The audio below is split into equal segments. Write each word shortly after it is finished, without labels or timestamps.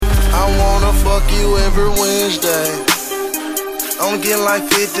fuck you every Wednesday. I'm getting like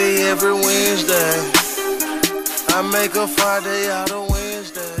 50 every Wednesday. I make a Friday out of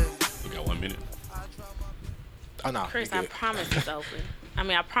Wednesday. We got 1 minute. Oh no, Chris, I promise it's open. I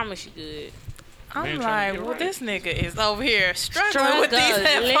mean, I promise you good. I'm Man, like, well, this nigga is over here struggling with these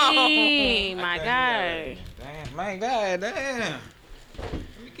headphones. My God. Damn, my God, damn.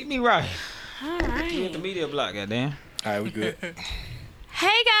 Get me right. All You at right. the media block, goddamn. all right, we good.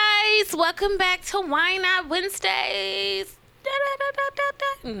 Hey guys, welcome back to Why Not Wednesdays.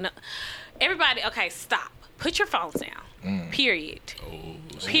 No. Everybody, okay, stop. Put your phones down. Period. Oh,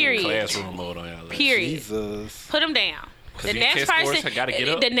 Period. Classroom mode on y'all. Period. Jesus. Put them down. The these next test scores, person, I gotta get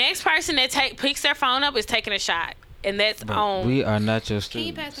up. the next person that picks their phone up is taking a shot, and that's on. We are not your Can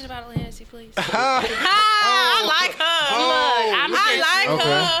you students. pass me the bottle of Hennessy, please? I like her.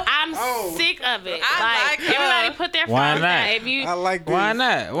 Look, I'm Okay. sick of it. I like her. Everybody put their Why phones not? down. If you I like this. Why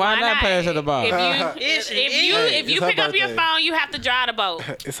not? Why not pass her the ball? If you it's her pick up your birthday. phone, you have to drive the boat.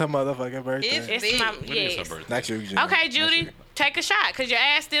 It's her motherfucking birthday. It's It's my When is her yes. birthday? Not you, Judy. Okay, Not Judy, you. take a shot because your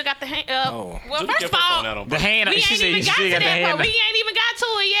ass still got the hand up. Oh. Well, Judy first kept of her phone all, out on The birthday. hand. we She ain't said even got she to got the that, hand. but we ain't even got to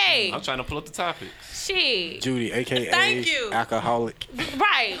it yet. I'm trying to pull up the topic. Shit. Judy, aka Thank you. alcoholic.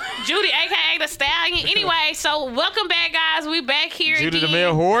 Right. Judy, a.k.a. the Stallion. Anyway, so welcome back, guys. We back here Judy the again.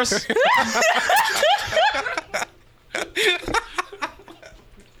 male horse.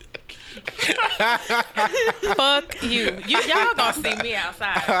 Fuck you. Y'all gonna see me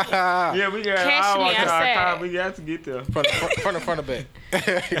outside. Yeah, we got. Catch me outside. We got to get there. Front of back.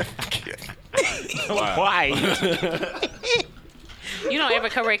 Why? You don't ever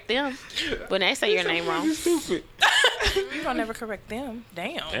correct them when they say your name wrong. Stupid. You don't never correct them.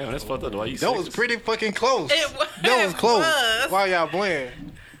 Damn. Damn, that's fucked up. Why you That was six? pretty fucking close. It was. That was close. was. Why y'all playing?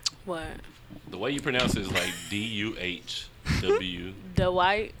 What? The way you pronounce it is like D-U-H-W.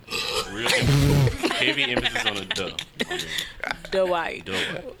 Dwight. Real heavy emphasis on the duh. Dwight.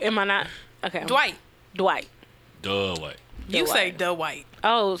 Duh. Am I not? Okay. Dwight. Dwight. Duh, white. You Dwight. say the white.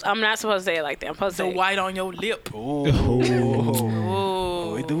 Oh, I'm not supposed to say it like that. I'm supposed to The say white on your lip. Oh,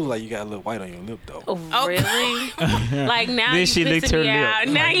 Ooh. it do look like you got a little white on your lip though. Oh, really? Like now Then you she licked pissing her me lip. out.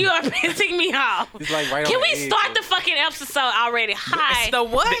 Now you are pissing me off. It's like right Can on we the edge, start though. the fucking episode already? Hi. The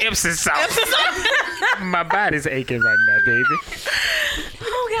what? Epsom salt. My body's aching right now, baby.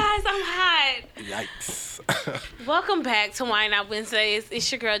 Oh, guys, I'm hot. Yikes. Welcome back to Why Not Wednesdays. It's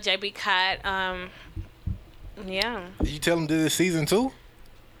your girl JB Cott. Yeah, Did you tell them this is season 2?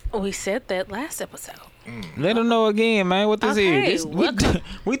 we said that last episode. Let them know again, man, what this Okay, is. welcome.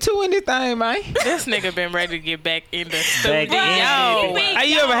 We two in this thing, man. This nigga been ready to get back in the Back studio. in it.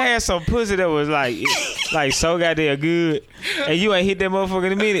 Hey, you ever had some pussy that was like so goddamn good, and you ain't hit that motherfucker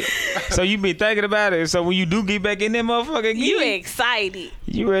in a minute? So you been thinking about it. So when you do get back in that motherfucker again, You excited?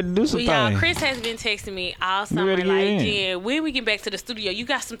 you ready to do some Well, y'all, things? Chris has been texting me all summer, ready like, to get in? yeah, when we get back to the studio, you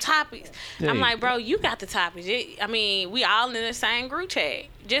got some topics. Yeah. I'm like, bro, you got the topics. I mean, we all in the same group chat.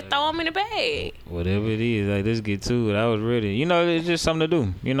 Just throw them in the bag. Whatever it is, like let's get to it. I was ready. You know, it's just something to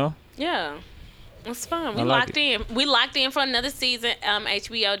do. You know. Yeah. It's fun. We I like locked in. We locked in for another season.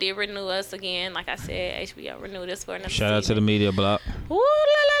 HBO did renew us again. Like I said, HBO renewed us for another season. Shout out to the media block. Ooh,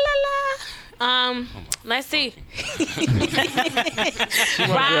 la la la la. Let's see.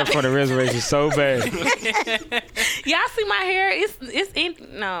 Yeah, for the reservation so bad. Y'all see my hair? It's in.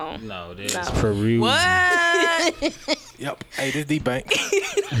 No. No, this No. is Peru. What? Yep. Hey, this D-Bank.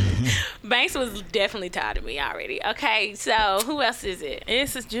 Banks was definitely tired of me already. Okay, so who else is it?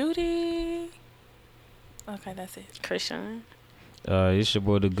 This is Judy. Okay, that's it. Christian. It's your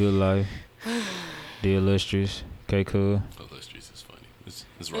boy, The Good Life, The Illustrious, K Cool. Oh, those streets is funny.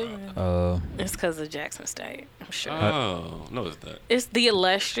 It's Rob. It's because of Jackson State. I'm sure. Oh, no, it's not. It's the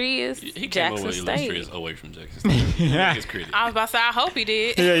illustrious He came Jackson over State. illustrious away from Jackson State. His credit. I was about to say, I hope he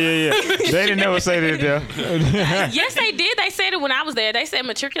did. Yeah. They didn't never say that there. Yes, they did. They said it when I was there. They said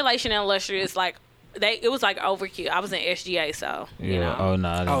matriculation and illustrious, like, it was like overkill. I was in SGA, so, you know. Oh,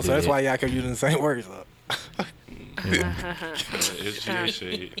 no. Nah, Oh, so that's why y'all kept using the same words. It's GA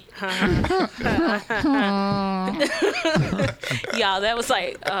shade. Y'all, that was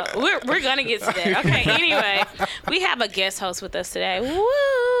like, we're going to get to that. Okay, anyway, we have a guest host with us today.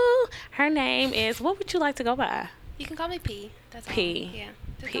 Woo! Her name is, what would you like to go by? You can call me P. That's all. P. Yeah.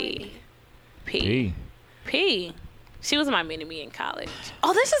 Just call me P. P. Hey. P. She was my mini-me in college.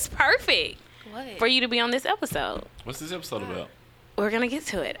 Oh, this is perfect What? for you to be on this episode. What's this episode about? We're going to get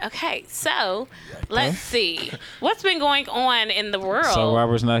to it. Okay, so let's see. What's been going on in the world? So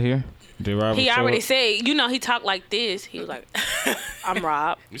Robert's not here? Did Robert He show already up? said, you know, he talked like this. He was like, I'm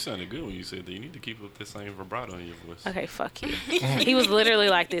Rob. You sounded good when you said that. You need to keep up the same vibrato in your voice. Okay, fuck you. He was literally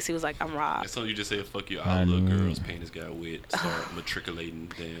like this. He was like, I'm Rob. And so you just said, fuck you, all little girls' panties got wet, start matriculating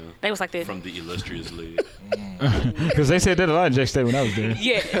down They was like this. from the illustrious leg. Because they said that a lot in Jack State when I was there.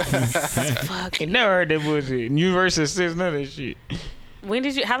 Yes. Fuck. I never heard that bullshit. University says none of that shit. When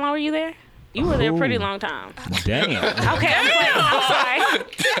did you? How long were you there? You were there a pretty long time. Damn. Okay, I'm sorry.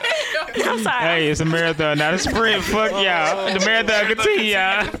 I'm sorry. Hey, it's a marathon, not a sprint. Fuck y'all. The marathon continue,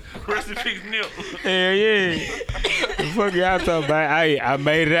 y'all. Rest in peace, Nip. Hell yeah. The fuck y'all talking about? I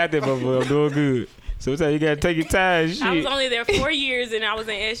made it out there, motherfucker. I'm doing good. Sometimes you gotta take your time. Shit. I was only there 4 years, and I was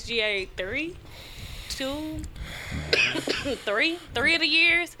in SGA 3 of the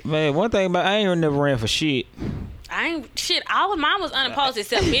years. Man, one thing about I ain't never ran for shit. I ain't shit. All of mine was unopposed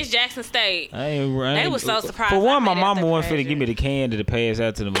except Miss Jackson State. I ain't. They was so surprised. For one, I my made it mama out wasn't there finna give me the candy to pass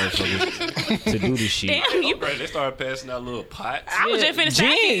out to the motherfuckers to do this shit. Damn, you. Right, they started passing out little pots. I was just finna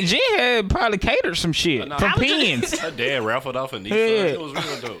say. Jen had probably catered some shit No, from I was pins. Her dad raffled off a Nissan. Yeah. It was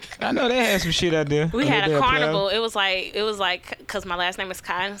real dope. I know they had some shit out there. We had They a play carnival. out. It was like, because my last name is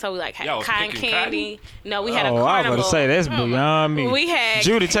Cotton, so we like had Y'all was cotton picking candy. No, we had a Oh, I was carnival. about to say that's beyond me. We had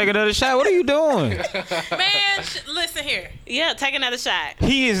Judy, take another shot. What are you doing? Man, listen here. yeah, take another shot.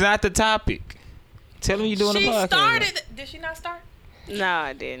 He is not the topic. Tell him you doing She the podcast. started. Did she not start? No,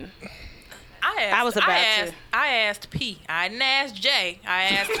 I didn't. I asked. I was about to. I asked P. I didn't ask J. I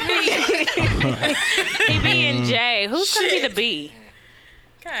asked P. He B and J. Who's gonna be the B?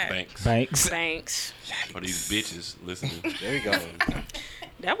 God. Thanks. Thanks. Thanks. For these bitches listening. There you go.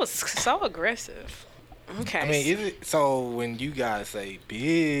 That was so aggressive. Okay. I mean, is it so when you guys say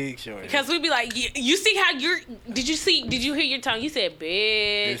big short? because we'd be like, you see how you're. Did you hear your tone? You said, Did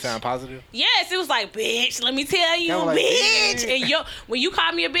it bitch. sound positive? Yes, it was like, bitch. Let me tell you, Kinda like, bitch. yeah. And when you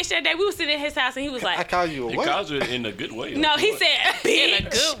called me a bitch that day, we were sitting at his house, and he was I like, called you a He what? called you in a good way. no, he said, bitch. In a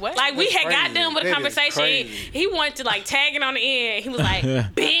good way. Like, we That's had got crazy. done with the That is conversation. crazy. He wanted to, like, tag it on the end. He was like, bitch. I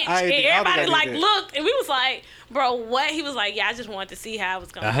And think I everybody, did like, that. looked. And we was like, bro, what? He was like, yeah, I just wanted to see how it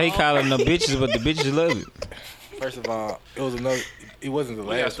was going to I hate calling them bitches, but the bitches love it. First of all, it was another. It wasn't the We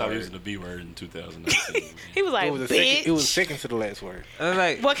gotta last stop word. using the B word in 2019. He was like, It was a bitch. second. It was second to the last word. I was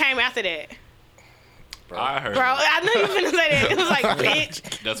like, What came after that? I heard. Bro, I knew you were going to say that. It was like, bitch.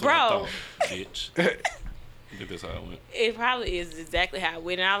 That's what Bro. I thought. Bitch. I think that's how it went. It probably is exactly how it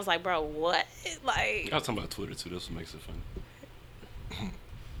went. And I was like, bro, what? Like, I was talking about Twitter too. That's what makes it funny.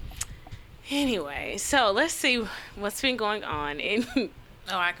 anyway. So let's see what's been going on. And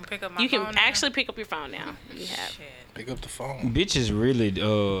Oh, I can pick up my you can phone now? actually pick up your phone now. You have. Shit. Pick up the phone. bitches really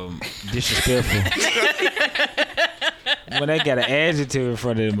disrespectful. When they got an adjective in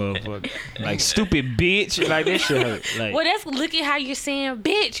front of them motherfucker. Like stupid bitch. Like that shit hurt. Like, Well, that's look at how you're saying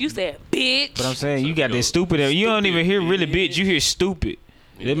bitch. You said bitch. but I'm saying you got that stupid. You don't even hear really bitch. You hear stupid.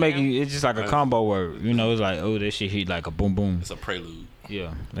 They make you. It's just like a combo word. You know, it's like, oh, that shit hit like a boom boom. It's a prelude.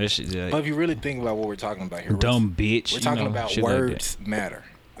 Yeah, that shit. But Like, if you really think about what we're talking about here, dumb bitch. We're you talking know, about shit like that. words matter.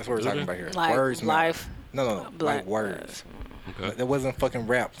 That's what we're talking about here. Like words life. matter. No, Black like words. Okay. That wasn't a fucking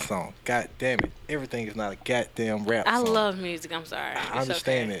rap song. God damn it. Everything is not a goddamn rap I song. love music. I'm sorry. I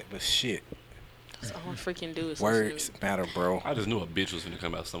understand it, but shit. That's all I freaking do is Words matter, bro. I just knew a bitch was gonna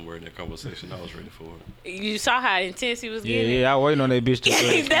come out somewhere in that conversation. I was ready for it. You saw how intense he was Yeah, getting. yeah. I waiting on that bitch to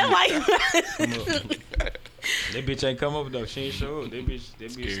say. That's like That bitch ain't come up though. She ain't show up. That bitch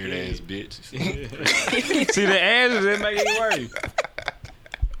Scared ass bitch. See the answers, that make it worse.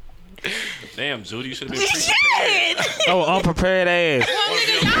 Damn, Judy, you should have been pre-prepared. Oh, unprepared ass. As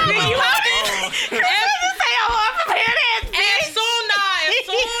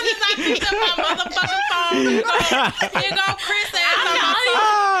soon as I picked up my motherfucking phone, here go Chris ass on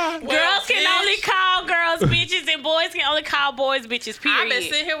my phone. girls can only call girls bitches and boys can only call boys bitches. I've been Period.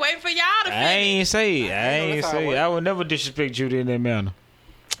 sitting here waiting for y'all to I finish. ain't say it. I ain't that's how it say it. I would never disrespect Judy in that manner.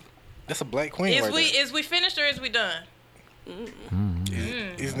 That's a black queen Is right we there. is we finished or is we done?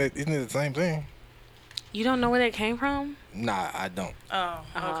 Isn't it the same thing? You don't know where that came from? Nah, I don't. Oh,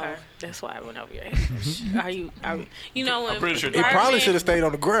 okay. That's why I went over your head. Are you? You know when? I'm pretty sure It probably Birdman- should have stayed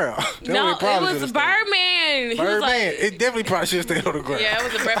on the ground. That's No, what it probably was should've Birdman. He stayed. was Birdman. like, It definitely probably should have stayed on the ground. Yeah, it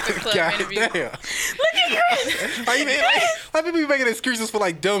was a Breakfast Club God interview. damn. look at Chris. Like people be making excuses for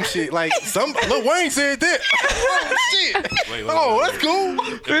like dumb shit. Like Lil Wayne said that. Oh shit. Wait, Oh, that's cool.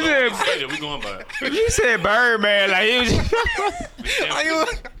 We going by. You said Birdman like he was.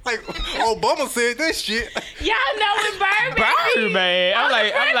 Like Obama said that shit. Y'all know when Birdman. Birdman.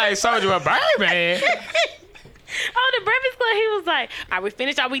 I'm like Soldier with Birdman. Oh, the Breakfast Club. He was like, "Are we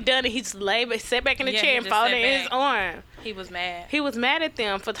finished? Are we done?" And he just sat back in the Yeah, chair he and just folded sat in his arm. He was mad. He was mad at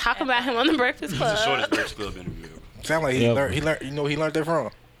them for talking about him on the Breakfast It's the Club. shortest Breakfast Club interview ever. Sound like he Yep. learned. He learned. You know, he learned that from.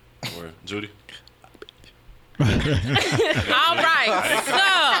 Where Judy? All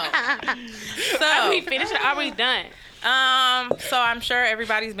right. So Are we finished? Are we done? So I'm sure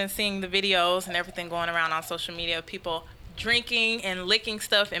everybody's been seeing the videos and everything going around on social media of people drinking and licking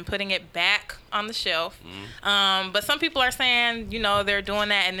stuff and putting it back on the shelf. But some people are saying, you know, they're doing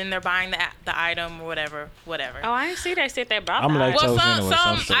that and then they're buying the item or whatever. Oh, I didn't see they said they brought I'm that. like- Well, Lactose anyway,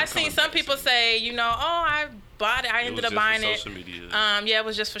 some some I've seen some people say, you know, oh, I bought it. I ended up buying it. Social media. Yeah, it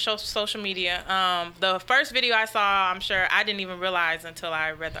was just for social media. The first video I saw, I'm sure I didn't even realize until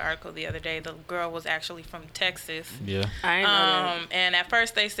I read the article the other day. The girl was actually from Texas. Yeah. I didn't know And at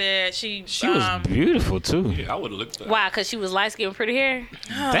first they said she was beautiful too. Yeah, I would have looked at that. that. Why? Because she was light skinned, pretty hair.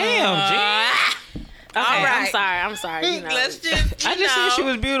 Damn, G. Okay, All right. I'm sorry. You know. Let's just. I just said she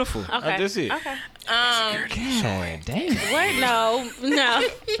was beautiful. Okay. That's it. Okay. Damn. What? No.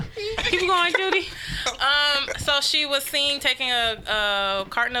 Keep going, Judy. So she was seen taking a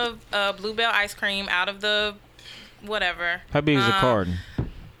carton of Bluebell ice cream out of the whatever. How big is a carton?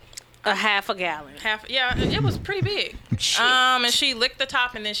 A half a gallon. Yeah, it was pretty big. And she licked the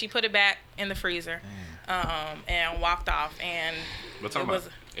top and then she put it back in the freezer. And walked off. And But talking it was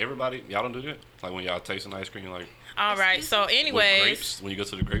about everybody, y'all don't do that? Like when y'all tasting ice cream, like all right. So, with anyways, grapes, when you go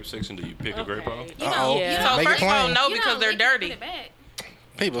to the grape section, do you pick a grape off? Uh-oh. Yeah. so Make it first of all, plain. no, You because don't they're lick it, put dirty. it back.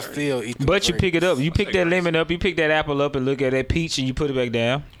 People still eat. The But you grapes. pick it up. You pick take that grapes. lemon up. You pick that apple up and look at that peach and you put it back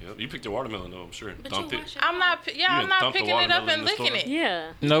down. Yep. You picked the watermelon though, I'm sure. But Dumped you it. wash it I'm not. off. Yeah, I'm didn't not dump the picking it up watermelon and in the store? licking it.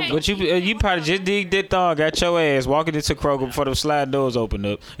 Yeah. No, Okay. but you probably just dig that thong, got your ass walking into Kroger before the slide doors open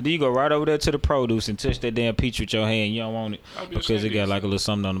up, and then you go right over there to the produce and touch that damn peach with your hand. You don't want it I'll be because it ashamed got of like a you. little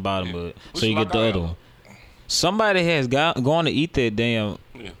something on the bottom Yeah. of it, We so you should get the lock our other eye. one. Somebody has gone to eat that damn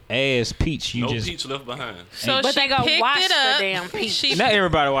Yeah. ass peach. You No just peach left behind. So But she they gonna picked wash it the up. damn peach. She, not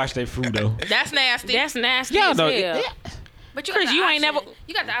everybody wash their food though. that's nasty. That's nasty. Y'all as know. hell. But you Chris, got the you ain't option. never-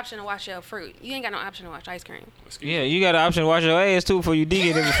 You got the option to wash your fruit. You ain't got no option to wash ice cream. Yeah, you got an option to wash your ass too before you dig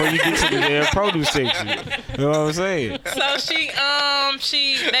it in before you get to the damn produce section. You know what I'm saying? So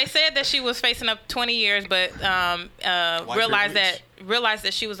they said that she was facing up 20 years, but realized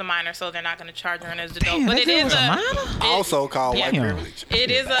that she was a minor, so they're not going to charge her as an adult. Damn, But that it girl is was a minor? Also called white Damn. privilege.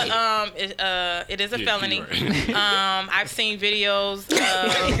 it is a Yeah, felony. you right. I've seen videos.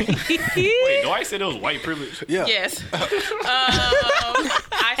 Wait, do I say that was white privilege? Yeah. Yes.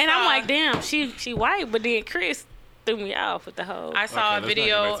 And I'm like, damn, she white, but then Chris threw me off with the whole. I saw Okay, a let's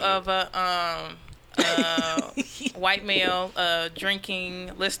video not go of a white male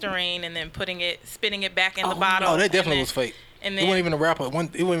drinking Listerine and then spitting it back in the bottle. Oh, that and definitely then- was fake. And It then wasn't even a wrapper. It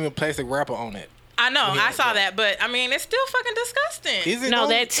wasn't even a plastic wrapper on it. I know, Yeah, I saw yeah. that, but I mean, it's still fucking disgusting. Is it? No,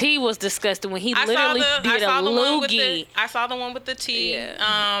 though? that tea was disgusting when he I literally did a one with loogie. I saw the one with the tea.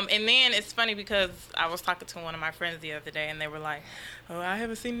 Yeah. And then it's funny because I was talking to one of my friends the other day, and they were like, "Oh, I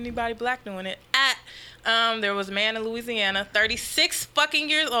haven't seen anybody black doing it." There was a man in Louisiana, 36 fucking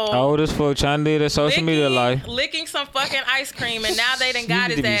years old. Old as fuck, trying to live that social media life. Licking some fucking ice cream, and now they done got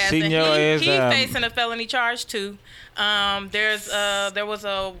You his need to be ass, sitting and your ass he's down. facing a felony charge too. There was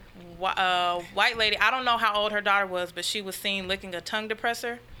a white lady. I don't know how old her daughter was, but she was seen licking a tongue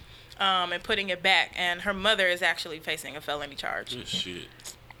depressor, and putting it back, and her mother is actually facing a felony charge. Good shit.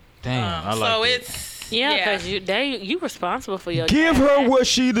 Damn, I like So that. it's Yeah, because you responsible for your. Give her what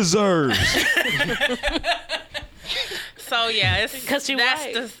she deserves. So yeah, it's 'Cause she that's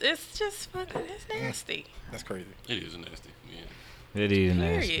white. it's just fucking it's nasty. That's crazy. It is nasty. Yeah. It is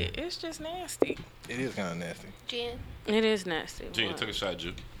nasty. Period. It's just nasty. It is kind of nasty. Jen. It is nasty. Jen, What? took a shot,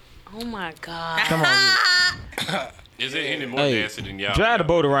 Juke. Oh my god. Come on, Is it any more Hey, nasty than y'all? drive the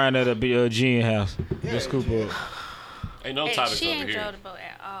boat around at a Gene house. Let's scoop up. Ain't no Hey, topics she over ain't here. drove the boat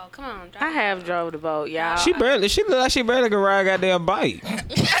at all. Come on. drive I the have boat. drove the boat, y'all. She look like she barely can ride a goddamn bike.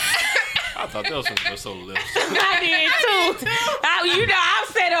 I thought that was some so left. I did too. I'm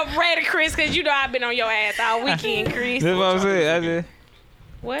set up ready, Chris, because you know I've been on your ass all weekend, Chris. That's what I'm saying. I just,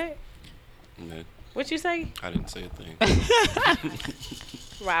 What? Man, What you say, I didn't say a thing.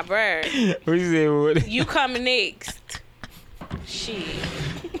 Robert? what you said? What? You coming next? Shit,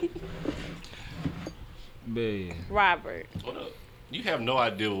 Man. Robert. What up? You have no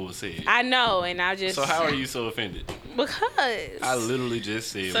idea what was said. I know, and I just So how are you so offended? because I literally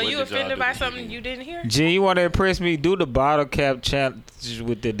just said. So what you did y'all offended do by this something weekend? you didn't hear? Gene, you want to impress me? Do the bottle cap challenge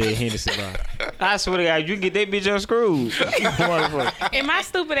with the dead Hennessy bottle. I swear to God, you get that bitch unscrewed. Motherfucker. and my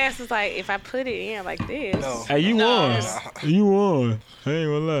stupid ass is like, if I put it in like this, No. Hey, you won. You won. I ain't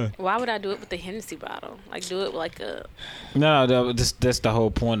gonna lie. why would I do it with the Hennessy bottle? Like do it like a. No, that's the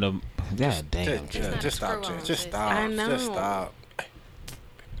whole point of. God damn. Just stop, screw Jen. on Just this. stop. I know. Just stop.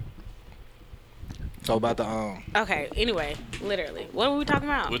 So about the Okay, anyway, literally. What were we talking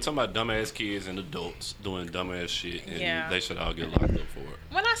about? We're talking about dumbass kids and adults doing dumbass shit, and Yeah. they should all get locked up for it.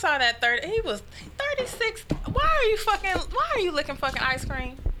 When I saw that he was 36. Why are you licking fucking ice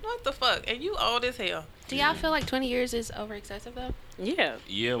cream? What the fuck? And you old as hell. Do y'all feel like 20 years is over excessive though? Yeah.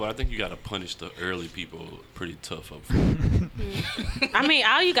 Yeah, but I think you gotta punish the early people pretty tough up front. I mean,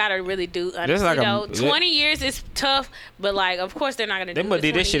 all you gotta really do, honestly, like though, 20 years is tough, but like, of course, they're not gonna They do must it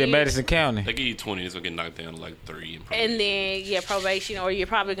did this 20 shit in years. Madison County. They give you 20, it's gonna get knocked down to like 3. And then, yeah, probation, or you're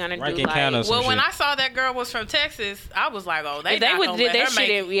probably gonna do Rankin County or like. some Well, when shit. I saw that girl was from Texas, I was like, oh, they If they not would gonna did let that her shit,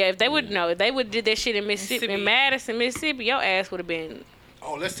 make in, yeah, if they would know, if they would did that shit in Mississippi, in Madison, Mississippi, your ass would have been.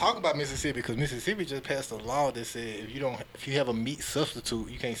 Oh, let's talk about Mississippi because Mississippi just passed a law that said if you have a meat substitute,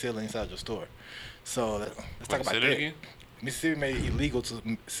 you can't sell it inside your store. So let's talk about Say that. that again? Mississippi made it illegal to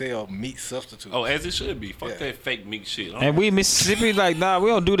sell meat substitutes. Oh, as it should be. Fuck Yeah. that fake meat shit. And we Mississippi like, nah,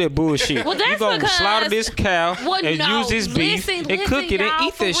 we don't do that bullshit. Well, you that's gonna because- slaughter this cow Well, and no, use this beef listen, and cook it and y'all,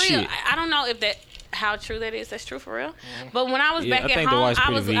 eat for that real. shit. I don't know if that how true that is. That's true for real. But when I was Yeah, back I at think the home, wife's I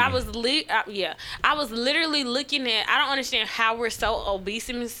pretty was vegan. I was literally looking at. I don't understand how we're so obese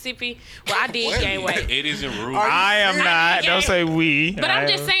in Mississippi. Well, I did gain weight. Eddie's in room. I am not. Don't say we. But I'm I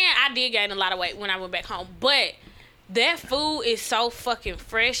just am. saying, I did gain a lot of weight when I went back home. But that food is so fucking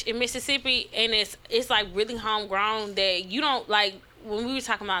fresh in Mississippi, and it's like really homegrown that you don't like. When we were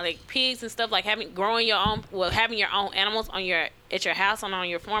talking about like pigs and stuff, like having your own animals at your house and on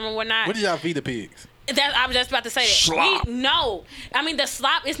your farm and whatnot. What did y'all feed the pigs? I was just about to say that. Slop. No, I mean the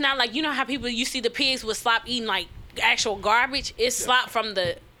slop. It's not like, you know how you see the pigs with slop eating like actual garbage. It's slop from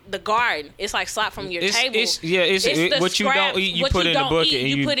the garden. It's like slop from your table. It's the what you don't scraps, eat, you what put in the don't bucket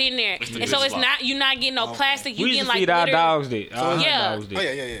eat, and you put in there. the And good so it's slop. you're not getting no plastic. You We getting used to like feed our literally- dogs that. Our Yeah. dogs that. Oh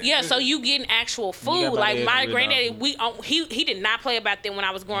yeah. Yeah, so you getting actual food. got my Like dad my with granddaddy, dog he did not play about that when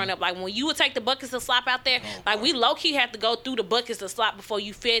I was growing up. Like when you would take the buckets of slop out there, like we low key had to go through the buckets of slop before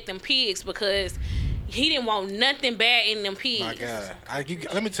you fed them pigs because he didn't want nothing bad in them pigs. My God,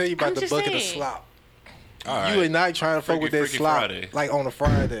 let me tell you about I'm the just bucket of saying. slop. All right. You and I trying to fuck with that Freaky slop Friday. like on a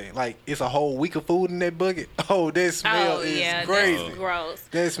Friday. Like it's a whole week of food in that bucket. Oh, that smell Oh is yeah, crazy. that's gross.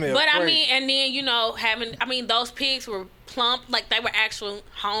 That smell But I crazy. mean, and then those pigs were plump, like they were actual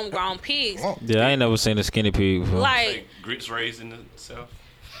homegrown pigs. Oh. Yeah, I ain't never seen a skinny pig before. Like Like grits raised in the South.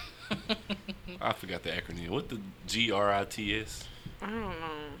 I forgot the acronym. What the GRITS? I don't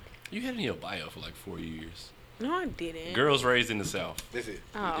know. You had it in your bio for like 4 years. No, I didn't. Girls raised in the South. That's it.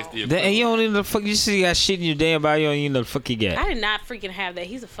 Oh. It's the And you equivalent. don't even know the fuck. You see, you got shit in your damn bio. You don't even know the fuck you got. I did not freaking have that.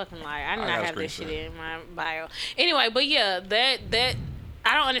 He's a fucking liar. I did I not got a have that shit screenshot. in my bio. Anyway, but yeah, that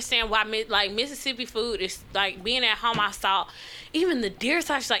I don't understand why like Mississippi food is like being at home. I saw even the deer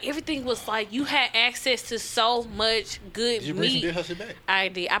sausage, like everything was like you had access to so much good Did you bring some meat. deer hustle back? I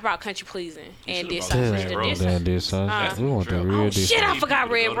did. I brought country pleasing and should've deer brought sausage. Red The Rose. deer Damn this That's We want the the real Oh deer. shit! I Need forgot people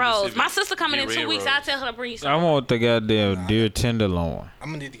to Red go to Rose. Mississippi. My sister coming in Get 2 Red weeks. Rose. I'll tell her to bring you I some. want the goddamn deer tenderloin. I'm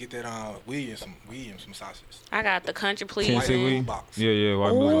gonna need to get that Williams some sausages. I got the country Tennessee pleasing. wheat? box. Yeah,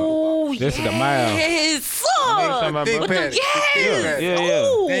 white blue. Oh This is the mile. yes, talking about Big With the- patty. yes! Big patty. Yeah, yeah.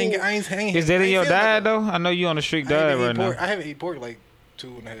 Ooh. I ain't Is that in I ain't your feeling like diet that. though? I know you on a strict I diet haven't right eat now. pork. I haven't eaten pork like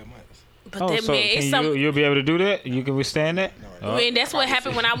 2.5 months. But Oh, that so man, it's can some. you'll be able to do that? You can withstand that? No, Man, that's what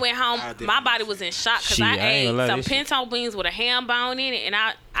happened when I went home. I didn't. My body was in shock because Shit, I I ain't ate gonna lie, some this shit- pinto beans with a ham bone in it, and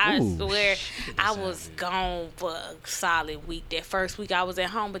I Ooh, swear I was gone for a solid week. That first week I was at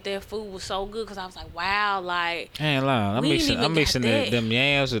home, but that food was so good because I was like, wow, like I ain't lying. I'm We ain't mixing, even I'm mixing got that. them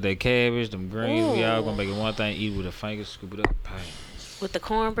yams with that cabbage, them greens. We all Ooh. gonna make it one thing. Eat with a finger, scoop it up. Bang. with the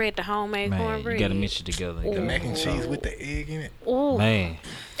cornbread, the homemade Man, cornbread. you gotta mix it together. You The gotta- mac and cheese with the egg in it. Ooh. Man,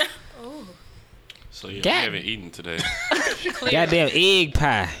 So yeah, God. we haven't eaten today. goddamn egg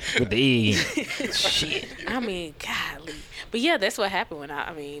pie with the egg in it. Shit. I mean, golly. But yeah, that's what happened when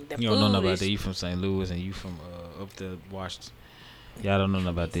I mean, the You food don't know nothing about is, that. You from St. Louis and you from up there Washington. Y'all don't know nothing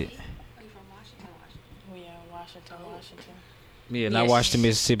about that. Yeah, Washington. Yeah, not Yes. Washington,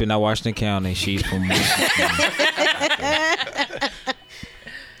 Mississippi, not Washington County. She's from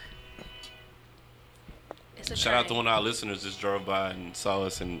It's a Shout out to train. one of our listeners just drove by and saw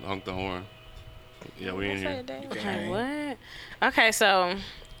us and honked the horn. Yeah, we in here. Okay, what? Okay, so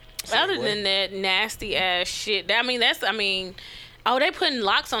other what? than that nasty ass shit, oh, they putting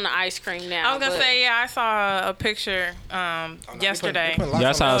locks on the ice cream now. I was gonna but- say, yeah, I saw a picture yesterday.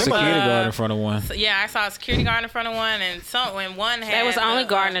 Y'all saw a security guard in front of one. So, yeah, I saw a security guard in front of one, and when one had That was only the,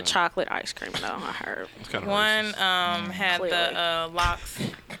 Gardner chocolate ice cream, though. I heard. It's kind of One racist. had Clearly. the locks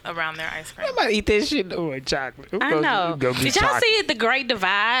around their ice cream. I'm about to eat that shit though with chocolate. I know. Go get Did y'all chocolate. see it, The Great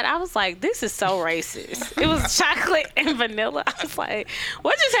Divide? I was like, this is so racist. It was chocolate and vanilla. I was like,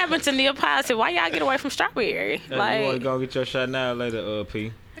 what just happened to Neapolitan? Why y'all get away from strawberry? You want to Like, go get your shot now or later,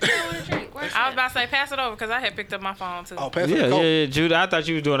 P? What you want to drink? Where's I was that? about to say pass it over because I had picked up my phone too. Oh, pass me Yeah, the Coke. yeah, Judah. I thought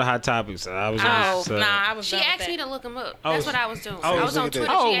you was doing a hot topic, so I was. Oh, so. nah, I was She done with asked me that. to look him up. Oh, That's what I was doing. oh, I was on look at Twitter.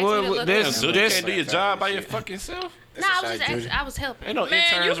 that. Oh, She asked well, me to look there's- him So up. you This- can't do your job by your fucking self. No, I was That's just a asking. shot, I was helping. Ain't no Man,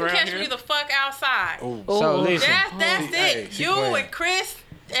 you interns can around catch here. me the fuck outside. Ooh. So listen, That's Hey, it. she You playing. and Chris,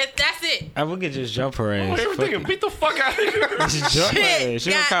 that's it. I will get just jump her ass. Oh, everything beat the fuck out of here. Just jump her Shit, ass.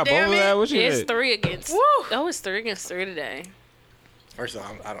 She gonna cop goddamn over it. that. What you it's did? 3 against. Woo. Oh, it's 3 against 3 today. First of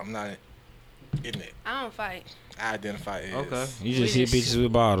all, I'm not in it. I don't fight. I identify as. Okay, you just We hit just- bitches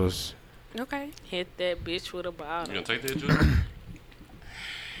with bottles. Okay. Hit that bitch with a You bottle. gonna take that, Judah?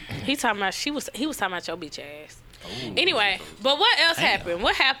 He talking about he was talking about your bitch ass. Anyway, but what else happened?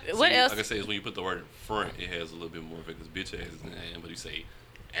 What happened? What See, else? Like I say, is when you put the word in front, it has a little bit more of it because bitch ass is in the name. But you say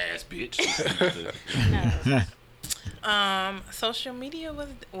ass bitch. Social media was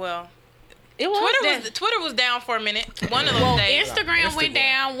It was Twitter was down for a minute. One of those well, days. Instagram went Instagram.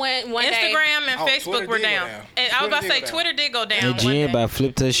 down one day. Instagram and Oh, Facebook Twitter were did go down. down. And I was about to say Twitter did go Twitter did go down. Hey, one Jen day. about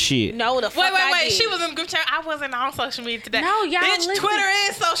flipped her shit. No, the fuck I Wait. did. She was in the group chat. I wasn't on social media today. No, y'all Bitch, listen. Twitter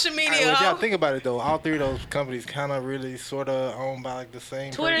is social media. Hey, well, if ho. y'all think about it though, all three of those companies kind of really sort of owned by like the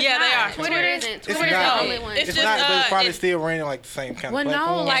same. Twitter. Yeah, they are. Twitter isn't. It's Twitter's not. the only one. It's It's just, not, but it's probably it's- still running like the same kind Well, of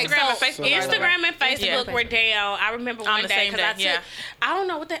platform. no, like Instagram and so Facebook. Instagram and Facebook Yeah. were down. I remember one the day same because I day, took. yeah. I don't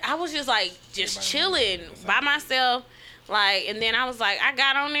know what I was just like chilling by myself. Like, and then I was like, I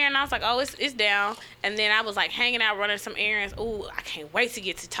got on there and I was like, oh, it's down. And then I was like hanging out, running some errands. Ooh, I can't wait to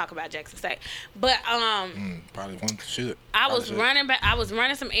get to talk about Jackson State. But Probably one should. I Probably was should. running back. I was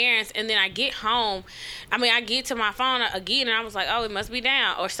running some errands, and then I get home. I mean, I get to my phone again, and I was like, "Oh, it must be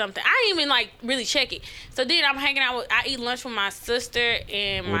down or something." I didn't even like really check it. So then I'm hanging out with. I eat lunch with my sister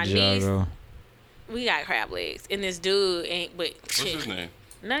and my Where'd y'all niece. go? We got crab legs, and this dude ain't. But What's shit, his name?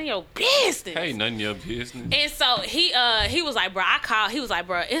 none of your business. Hey, none of your business. And so he was like, bro, I called. He was like,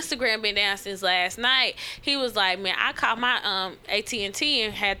 bro, Instagram been down since last night. He was like, man, I called my AT&T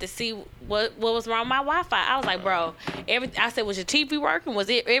and had to see what was wrong with my Wi-Fi. I was like, bro, I said, was your TV working? Was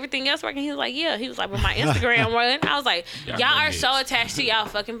it everything else working? He was like, yeah. He was like, but my Instagram running. I was like, y'all are so attached to y'all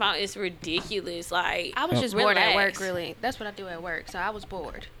fucking phone. It's ridiculous. Like, I was just bored at relax. work, really. That's what I do at work. So I was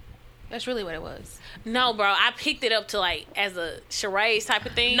bored. That's really what it was. No, bro, I picked it up to like as a charades type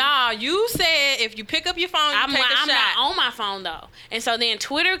of thing. Nah, you said if you pick up your phone, you I'm take a not shot. on my phone though. And so then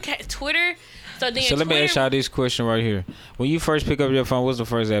Twitter. So then So let me ask y'all this question right here. When you first pick up your phone, what's the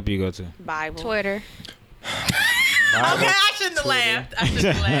first app you go to? Bible. Twitter. Okay, I shouldn't have laughed.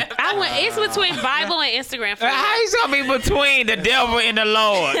 I went. It's between Bible and Instagram. For me. How you gonna be between the devil and the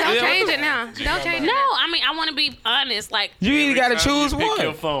Lord? Don't change it now. Don't change it. No, now. I mean I want to be honest. Like, You either gotta Every time choose you pick your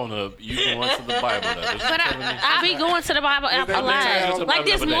one. phone up, you go into the Bible. but I be going to the Bible app a How many times lot. the Like Bible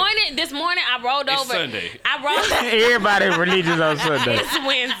this app a day? morning. This morning I rolled It's over. Sunday. I rolled. Everybody religious on Sunday. It's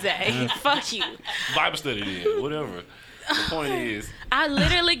Wednesday. Fuck you. Bible study then, whatever. The point is, I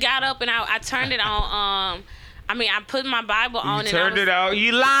literally got up and I turned it on. I mean, I put my Bible on You and turned I was, it out.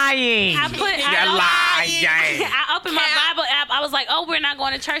 You lying. I put. You lying. I opened my Bible app. I was like, "Oh, we're not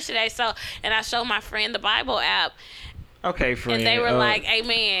going to church today." So, and I showed my friend the Bible app, Okay, friend. and they were like,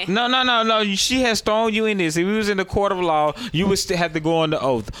 "Amen." No. She has thrown you in this. If we was in the court of law, you would still have to go on the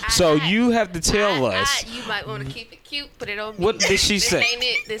oath. So you have to tell us. You might want to keep it cute. Put it on. What did she this say? Ain't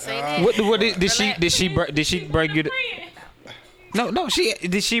it? This ain't it. What did she bring you? No.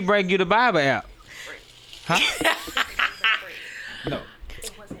 Did she bring you the Bible app? Huh? No.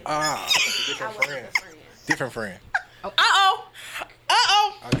 Different friend. Different friend. Uh-oh.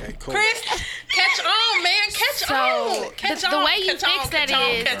 Okay, cool. Chris, catch on, man. Catch So on. Catch the on. way you Catch on, fix that catch on,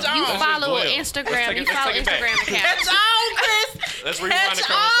 is catch you on. follow Let's Instagram. You let's follow take it back. Instagram Catch accounts. on, Chris. let's rewind the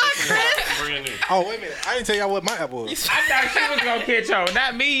Catch on, conversation and bring it in. Oh, wait a minute. I didn't tell y'all what my app was. I thought she was gonna catch on,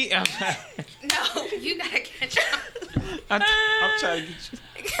 not me. No, you gotta catch on. I'm trying to get you.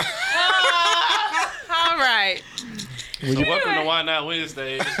 All right. So welcome to Why Not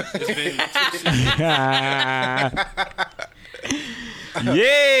Wednesday. It's been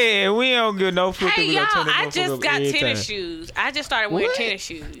Yeah, we don't get no flipping. Hey We y'all, gonna turn that I motherfucker just up got every tennis time. shoes. I just started wearing What? tennis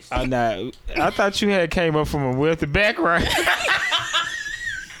shoes. I thought you had came up from a wealthy background.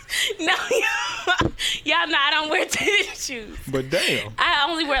 No, y'all know I don't wear tennis shoes. But damn. I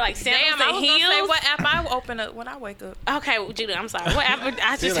only wear like sandals Damn, I and was gonna say heels. what app I open up when I wake up. Okay, well, Judah, I'm sorry. What happened?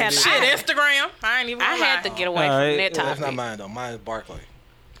 I just had Shit, Instagram. I ain't even I gonna had lie. to get away All from right. that That's not topic. mine though. Mine is Barclay.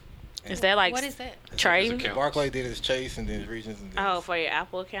 Is that like What is that? trading? It's a count. Barclay, then it's Chase, and then it's Regions, and then Oh, for your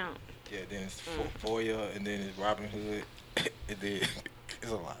Apple account. yeah, then it's Foya, and then it's Robinhood, and then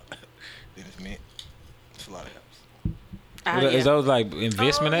it's a lot. Then it's Mint. It's a lot of apps. Oh, Is yeah. those like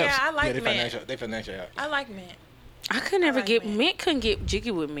investment Oh, apps? yeah, I like Yeah, Mint. they financial apps. I like Mint. I could never like get Mint. Mint. Couldn't get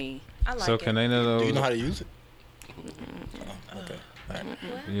jiggy with me. I like So it. can they know Do you those? know how to use it? Oh, okay. All right.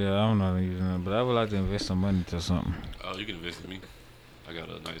 Yeah, I don't know how to use them, but I would like to invest some money to something. Oh, you can invest in me. I got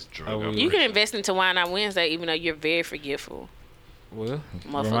a nice drug. Oh, well, You can operation. invest into Wine Night Wednesday, even though you're very forgetful. Well,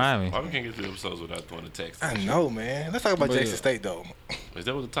 Motherfuckers. remind me. Why we can't get through episodes without throwing the text? I know, man. Let's talk about But Jackson yeah. State, though. Is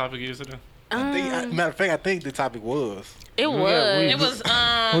that what the topic is today? Matter of fact, I think the topic was. It We was. got- It was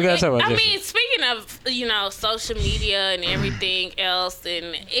We gotta talk about I this. mean, speaking of, social media and everything else,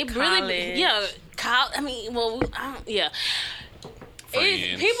 and it College. really, yeah.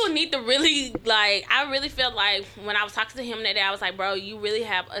 Friends. People need to really, like, I really felt like when I was talking to him that day, I was like, bro, you really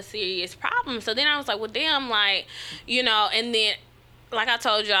have a serious problem. So then I was like, well, damn, like, and then, like I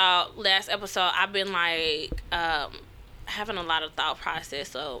told y'all last episode, I've been like, having a lot of thought process.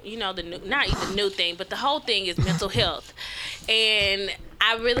 So, not even new thing, but the whole thing is mental health. And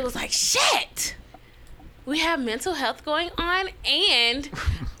I really was like, shit, we have mental health going on, and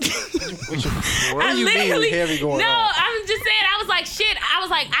What do you mean heavy going no, on? I'm just saying, I was like, shit. I was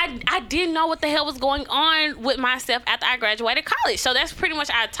like, I didn't know what the hell was going on with myself after I graduated college. So that's pretty much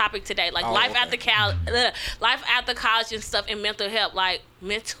our topic today. Like, life after life after college and stuff, and mental health. Like,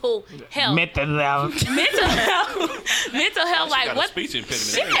 mental health. Mental health. mental health. mental health. She Like, got what? a speech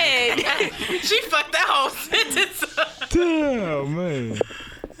impediment. Shit. She fucked that whole sentence up. Damn, man.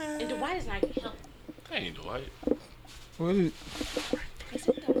 And Dwight is not getting help. I ain't Dwight. What is?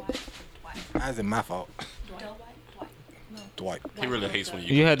 How's it my fault? Dwight. He really hates when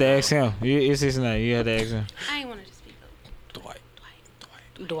you. You had to ask him. It's his name. You had to ask him. I ain't wanted to speak up.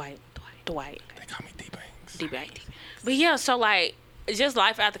 Dwight. Dwight. They call me D-Banks. D-Bank. But yeah, so like, just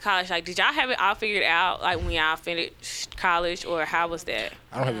life after college. Like, did y'all have it all figured out? Like, when y'all finished college, or how was that?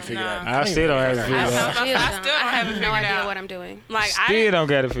 I don't have it figured out. I still don't have it figured I out. still don't have it no figured idea out. what I'm doing. Like, Still don't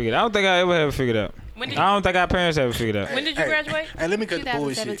got it figured out. I don't think I ever have it figured out. When did I don't think our parents have it figured out. When did you graduate? Hey, let me cut the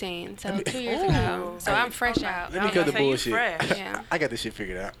bullshit. 2017, so 2 years ago. So I'm fresh out. Let me I was cut the gonna say you bullshit. fresh. Yeah. I got this shit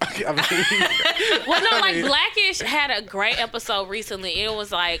figured out. I mean, well, no, like Blackish had a great episode recently. It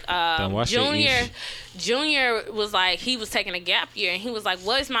was like watch it, Junior was like, he was taking a gap year, and he was like,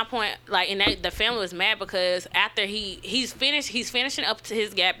 "What is my point?" Like, and the family was mad because after he's finishing up to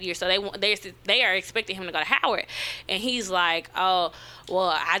his gap year, so they are expecting him to go to Howard, and he's like, "Oh,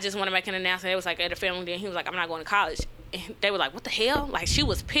 well, I just want to make an announcement." It was like at the family dinner, he was like, "I'm not going to college." And they were like, "What the hell?" Like, she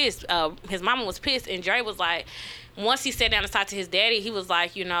was pissed. His mama was pissed, and Dre was like, once he sat down and talked to his daddy, he was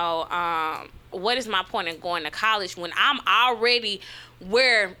like, what is my point in going to college when I'm already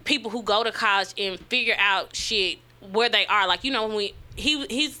where people who go to college and figure out shit where they are? Like, when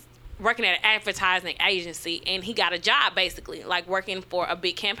he's working at an advertising agency, and he got a job basically, like working for a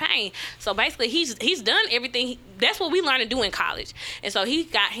big campaign. So basically, he's done everything. That's what we learn to do in college, and so he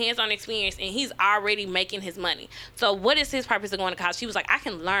got hands-on experience, and he's already making his money. So what is his purpose of going to college? He was like, I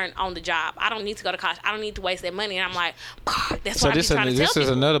can learn on the job. I don't need to go to college. I don't need to waste that money. And I'm like, that's So what I'm trying to tell this is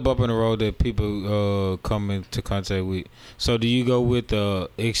people. another bump in the road that people come into contact with. So do you go with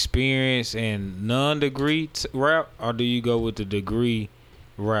the experience and non-degree route, or do you go with the degree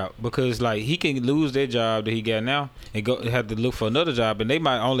route? Because like, he can lose that job that he got now and have to look for another job, and they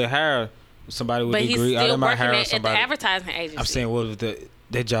might only hire somebody with But a he's degree, or they still might working hire at the somebody. advertising agency. I'm saying, what if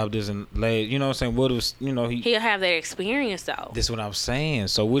that job doesn't last? You know what I'm saying? What if He'll have that experience though. That's what I'm saying.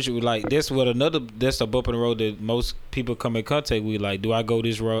 So which like that's a bump in the road that most people come in contact with. Like, do I go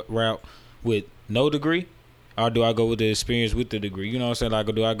this route with no degree, or do I go with the experience with the degree? You know what I'm saying? Like,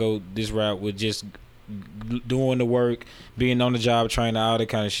 or do I go this route with just doing the work, being on the job, training, all that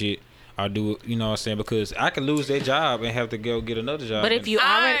kind of shit? Or do you know what I'm saying? Because I can lose that job and have to go get another job. But if you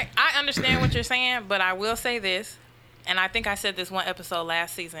already, I understand what you're saying, but I will say this, and I think I said this one episode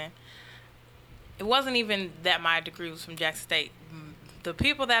last season. It wasn't even that my degree was from Jackson State. The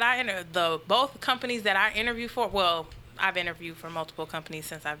people that both companies that I interviewed for, well, I've interviewed for multiple companies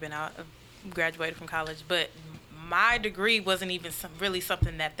since I've been out, graduated from college, but my degree wasn't even really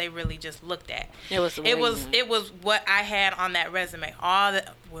something that they really just looked at. It was what I had on that resume. I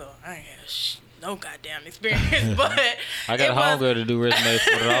ain't had no goddamn experience, but I got a homegirl to do resume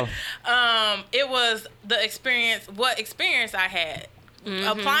for it all. It was the experience, what experience I had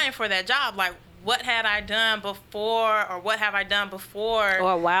applying for that job. Like, what had I done before, or what have I done before?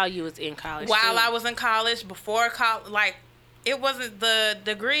 Or while you was in college. While too. I was in college, before college, like, it wasn't the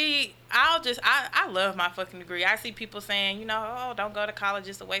degree. I love my fucking degree. I see people saying, you know, oh, don't go to college,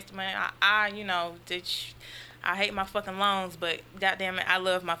 it's a waste of money. I hate my fucking loans, but goddamn it, I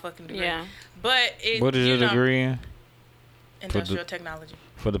love my fucking degree. Yeah. But What is your degree in? Industrial technology.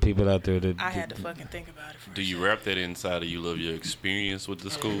 For the people out there that I had to fucking think about it. Do you wrap that inside of you love your experience with the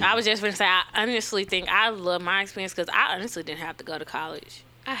school? I was just going to say, I honestly think I love my experience because I honestly didn't have to go to college.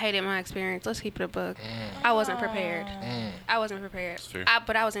 I hated my experience. Let's keep it a book. I wasn't prepared. I wasn't prepared. fair.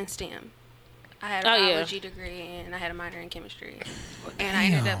 But I was in STEM. I had a biology degree and I had a minor in chemistry. And I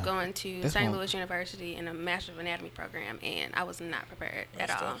ended up going to St. Louis University in a Master of Anatomy program, and I was not prepared at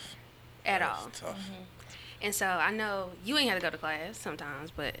all. At all. Tough. And so I know you ain't had to go to class sometimes,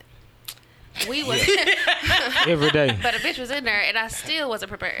 but we was. every day. But a bitch was in there, and I still wasn't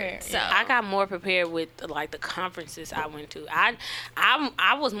prepared. So I got more prepared with like the conferences I went to. I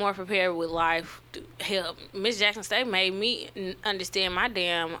was more prepared with life. Hell, Miss Jackson State made me understand my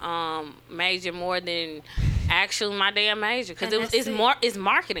damn major more than actually my damn major because it's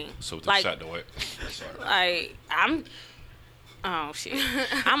marketing. So they like shot the way. Sorry. like oh shit.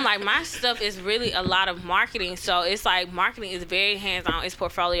 I'm like, my stuff is really a lot of marketing, so it's like marketing is very hands-on, it's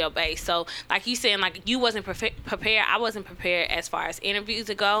portfolio based. So like you saying, like you wasn't prepared, I wasn't prepared as far as interviews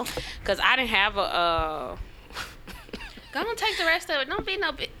to go because I didn't have a go and take the rest of it. Don't be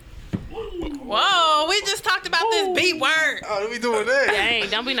no bitch. Whoa, we just talked about this B word. Oh, we doing that? dang,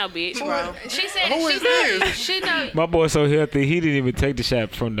 don't be no bitch, bro. She said Who is this? she know. My boy so healthy, he didn't even take the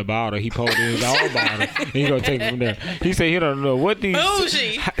shot from the bottle. He pulled in his own bottle. And he gonna take it from there. He said he don't know what these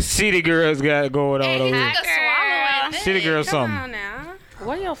Bougie. city girls got going on And over he here. could swallow it. City girl Come something. on now.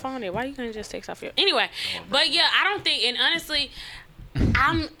 Where your phone at? Why you couldn't just text off your... Anyway, but yeah, I don't think... And honestly,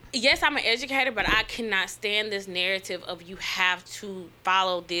 I'm an educator, but I cannot stand this narrative of you have to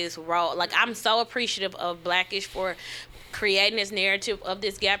follow this road. Like, I'm so appreciative of Blackish for creating this narrative of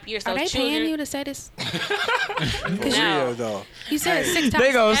this gap year. So Are they paying you to say this? For No. real, though. You said it 6 times.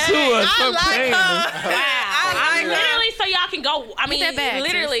 They gonna sue us I for like paying us. her. I'm literally so y'all can go. I mean, that bag,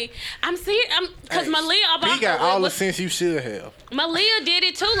 literally, I'm seeing. Because Hey, Malia He got all the was, sense you should have. Malia did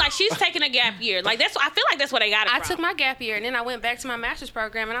it too. Like she's taking a gap year. Like I feel like that's what they got it I from. took my gap year and then I went back to my master's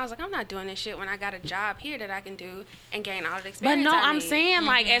program and I was like, I'm not doing this shit when I got a job here that I can do and gain all the But experience. no, I I'm need. saying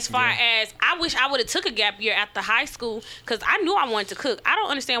like as far as I wish I would have took a gap year after high school because I knew I wanted to cook. I don't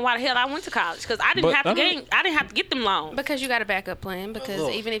understand why the hell I went to college because I didn't But have to get them loans. Because you got a backup plan. Because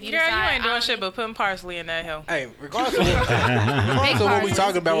Look. even if you Girl, decide, you ain't doing I shit but putting parsley in that hill. Hey, regardless of what we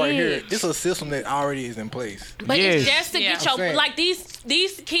talking about right here, Bitch. this is a system that already is in place. But it's Yes. just to Yeah. get your I'm saying. like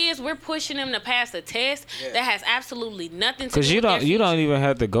these kids, we're pushing them to pass a test that has absolutely nothing to do Cause you with their don't you don't future. even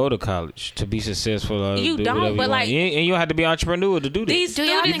have to go to college to be successful. Or You do don't, whatever but you like- want. And you don't have to be an entrepreneur to do that. These do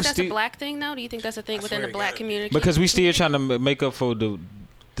y'all students- think that's still- a black thing though? Do you think that's a thing within swear the to black God. community? Because we still trying to make up for the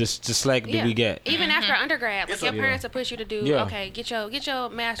slack that we got. Even after undergrad, like your Yeah. parents will push you to do, Yeah. okay, get your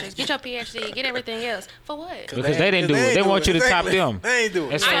master's, get your PhD, get everything else. For what? Because they didn't do it. They want you to top them. They ain't do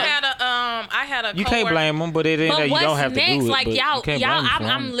it. That's I right. had a You can't coworker- blame them, but it ain't But that you what's don't have next? to do it. Like but y'all, you can't blame them for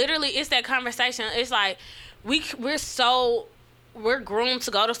I'm them. literally. It's that conversation. It's like we're groomed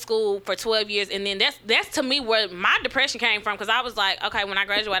to go to school for 12 years, and then that's to me where my depression came from because I was like, okay, when I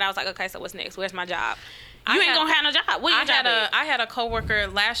graduated, I was like, okay, so what's next? Where's my job? You ain't gonna have no job. What your job is? I had a coworker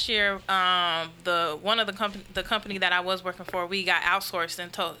last year. The company that I was working for, we got outsourced,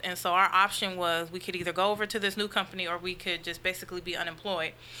 and so our option was we could either go over to this new company or we could just basically be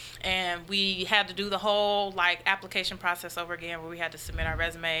unemployed. And we had to do the whole like application process over again, where we had to submit our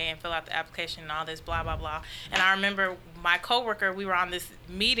resume and fill out the application and all this blah blah blah. And I remember my coworker, we were on this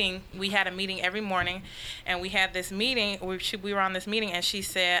meeting. We had a meeting every morning, and we had this meeting. We were on this meeting, and she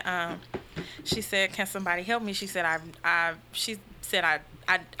said, "Can somebody help me?" She said, "I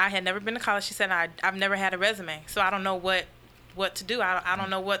had never been to college." She said, "I've never had a resume, so I don't know what to do. I don't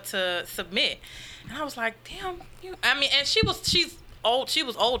know what to submit." And I was like, "Damn, and she's old. She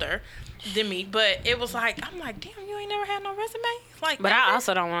was older than me, but it was like, I'm like, damn, you ain't never had no resume, like." But ever? I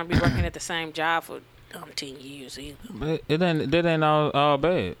also don't want to be working at the same job for 10 years either. But that ain't all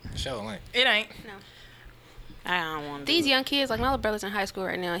bad. Show ain't. It ain't. I don't want to. These young kids, like my little brother's in high school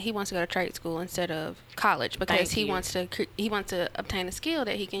right now. He wants to go to trade school instead of college because Thank he you. wants to obtain a skill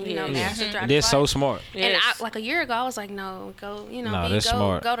that he can, Yeah. master throughout They're his so life. smart. And Yes. like a year ago, I was like, no, go, No, that's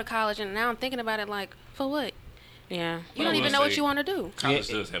smart. go to college. And now I'm thinking about it like, for what? Yeah. You don't even know what you want to do. College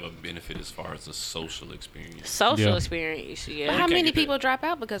does have a benefit as far as the social experience. Social Yeah. experience, But yeah. how can't many get that. people drop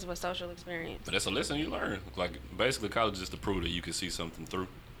out because of a social experience? But that's a lesson you learn. Like basically, college is to prove that you can see something through.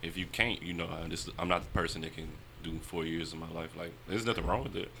 If you can't, I'm not the person that can do 4 years of my life. Like there's nothing wrong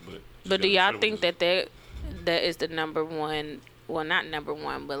with it. But But do y'all think that that is the number one. Well, not number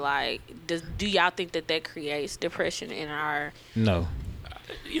one, but like, do y'all think that creates depression in our? No.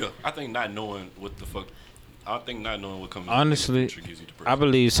 Yeah, I think not knowing what the fuck. I think not knowing what comes. Honestly, gives you depression. I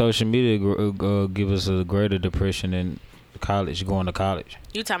believe social media give us a greater depression than college, going to college.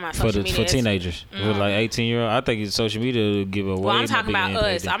 You talking about social media for teenagers, with like 18-year-old? I think social media will give a way. Well, I'm talking about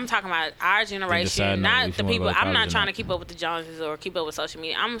us. I'm talking about our generation, not the people. I'm not trying to keep up with the Joneses or keep up with social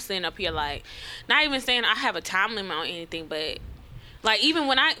media. I'm sitting up here like, not even saying I have a time limit on anything, but like even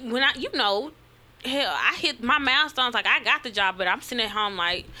when I hell, I hit my milestones. Like I got the job, but I'm sitting at home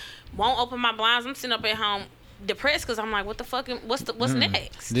like won't open my blinds. I'm sitting up at home depressed because I'm like, what the fuck? What's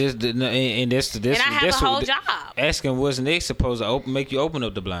next? And I have a whole job. Asking what's next supposed to make you open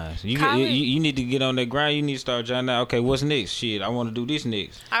up the blinds. You need to get on that grind. You need to start trying out. Okay, what's next? Shit, I want to do this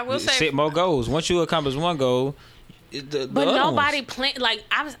next. I will say set more goals. Once you accomplish one goal, but nobody plan. Like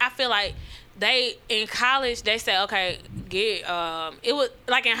I feel like they in college they say okay, get it was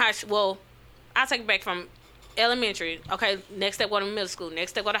like in high school. Well, I'll take it back from elementary. Okay, next step go to middle school.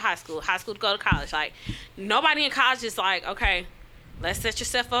 Next step go to high school to go to college. Like nobody in college is like, okay, let's set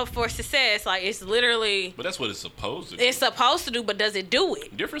yourself up for success. Like it's literally. But that's what it's supposed to do. It's supposed to do, but does it do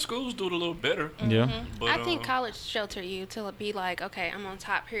it? Different schools do it a little better. Yeah. But, I think college shelter you till it be like, okay, I'm on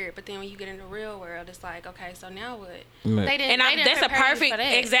top here. But then when you get in the real world, it's like, okay, so now what? Right. That's a perfect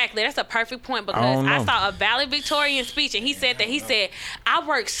exactly. That's a perfect point because I saw a valedictorian speech and he said I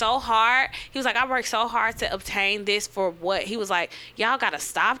worked so hard. He was like, I worked so hard to obtain this for what? He was like, y'all gotta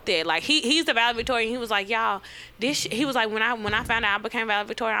stop that. Like he's the valedictorian. He was like, y'all he was like when I found out I became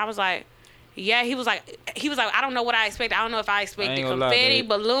valedictorian, I was like, yeah. He was like, I don't know what I expected. I don't know if I expected confetti,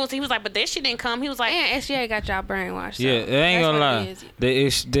 balloons. He was like, but that shit didn't come. He was like, and SGA got y'all brainwashed. So yeah, I ain't gonna lie.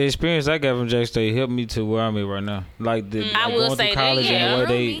 The experience I got from Jack State helped me to where I'm at right now. Like I will going say to college that, yeah. and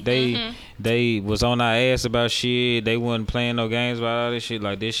the way they was on our ass about shit. They wasn't playing no games about all this shit.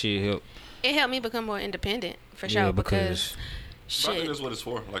 Like this shit helped. It helped me become more independent for sure because. I think that's what it's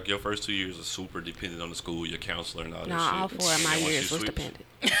for. Like your first 2 years are super dependent on the school, your counselor, and all that shit. All 4 of my years was dependent.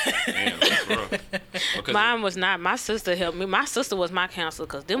 Damn, that's rough. Mine was not. My sister helped me. My sister was my counselor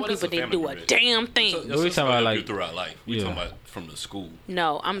because them people didn't do a damn thing. So we talking about like throughout life. We talking about from the school.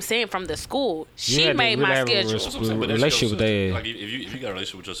 No, I'm saying from the school. She made my schedule. Relationship with that. Like if you got a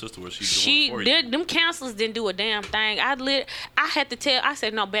relationship with your sister, where them counselors didn't do a damn thing. I had to tell. I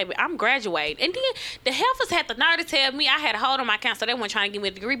said no, baby, I'm graduating, and then the heifers had the nerve to tell me I had a hold on my counselor. They weren't trying to give me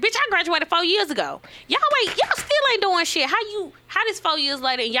a degree. Bitch, I graduated 4 years ago. Y'all still ain't doing shit. How this 4 years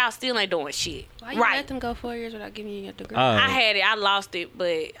later and y'all still ain't doing shit? Why you let them go 4 years without giving you a degree? I had it. I lost it,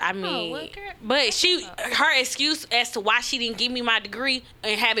 but I mean, but her excuse as to why she didn't give me my degree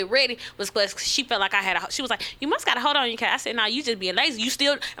and have it ready was because she felt like she was like, you must got to hold on your cat. I said, no, you just being lazy. You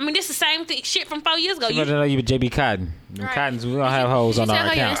still, I mean, this is the same thing, shit from 4 years ago. You know you JB Cotton. Them Cottons, we don't have hoes on our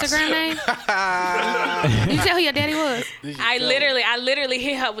accounts. Did you tell her your Instagram name? Did you tell who your daddy was? I literally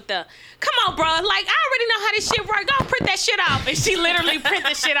hit her with the, come on, bro. Like, I already know how this shit works. Go print that shit off. And she literally print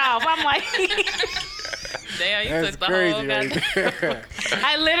the shit off. I'm like, damn, you took the whole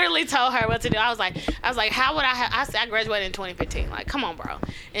I literally told her what to do. I was like, how would I said I graduated in 2015. Like, come on, bro.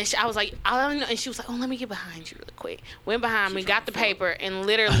 And I was like, I don't know. And she was like, oh, let me get behind you real quick. Went behind me, got the paper, and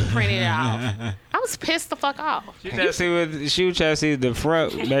literally printed it off. I was pissed the fuck off. She was trying to see the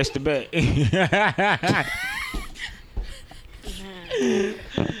front match the back.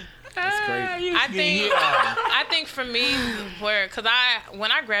 That's crazy. I think for me,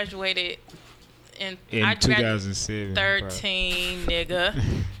 when I graduated in 2007, 13, nigga.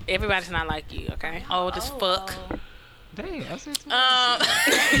 Everybody's not like you, okay? Old as fuck. Dang, I said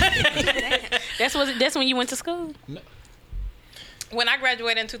that's when you went to school. No. When I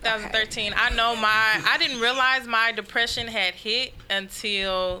graduated in 2013, I didn't realize my depression had hit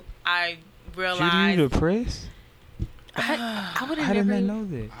until I realized. You depressed? I would have How never did I know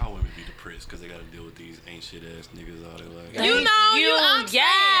that? How women be depressed because they got to deal with these ain't shit ass niggas all their life. No,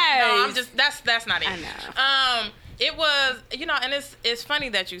 I'm just that's not it. I know. It was, and it's funny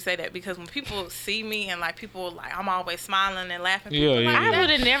that you say that because when people see me and like people like I'm always smiling and laughing. I would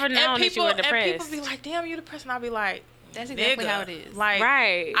have never known that you were depressed. And people be like, "Damn, you depressed?" And I'll be like, that's exactly how it is. Like,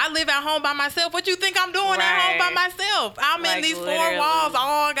 right. I live at home by myself. What you think I'm doing at home by myself? I'm in these 4 walls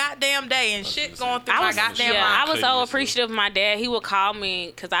all goddamn day. day and shit going through my goddamn mind. I was so appreciative of my dad. He would call me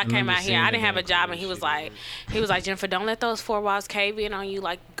because I came out here. I didn't have a job, and he was like, Jennifer, don't let those 4 walls cave in on you.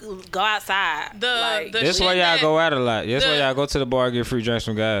 Like, go outside. That's why y'all go out a lot. That's why y'all go to the bar and get free drinks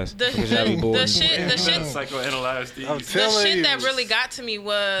from guys. The shit psychoanalyze these. The shit that really got to me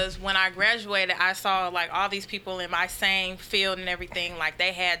was when I graduated, I saw like all these people in my same field and everything. Like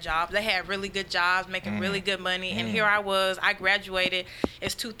they had jobs. They had really good jobs, making really good money. And here I was. I graduated.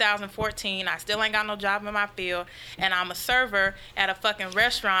 It's 2014. I still ain't got no job in my field. And I'm a server at a fucking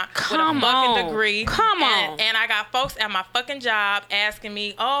restaurant with a fucking degree. And I got folks at my fucking job asking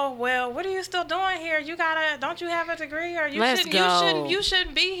me, oh, well, what are you still doing here? Don't you have a degree? Or you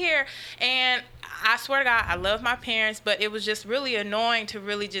shouldn't be here. And I swear to God, I love my parents, but it was just really annoying to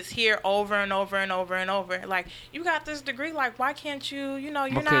really just hear over and over and over and over. Like, you got this degree, like, why can't you, you're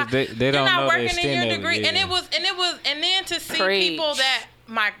not working in your degree. And then to see people that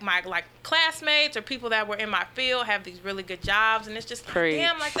my like classmates or people that were in my field have these really good jobs, and it's just like,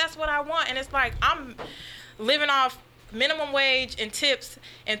 damn, like that's what I want. And it's like I'm living off minimum wage and tips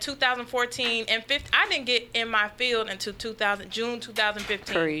in 2014 and 15. I didn't get in my field until June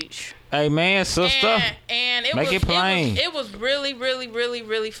 2015. Preach. Hey man, sister. And it Make it plain. It was really, really, really,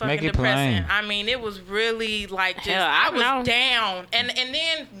 really fucking depressing. I mean, it was really like just I was down. And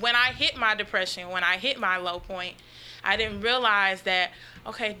then when I hit my depression, when I hit my low point, I didn't realize that,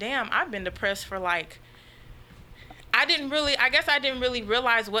 okay, damn, I've been depressed for like I didn't really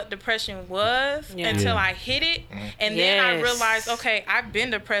realize what depression was until I hit it. And then I realized, okay, I've been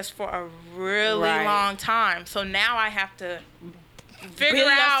depressed for a really long time. So now I have to figure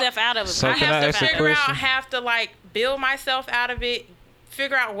yourself out of it. So I have to like build myself out of it,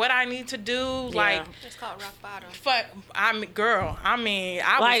 figure out what I need to do. Like it's called rock bottom. Fuck, I was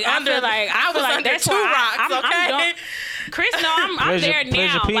like, under that's 2 rocks. Okay. Chris, no, I'm there now.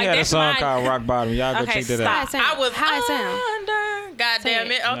 Pleasure P like, had a song called Rock Bottom. Y'all go check that out. I was under. God damn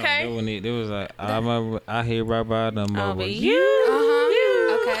it. Okay. No, it was like I hear Rock Bottom over you.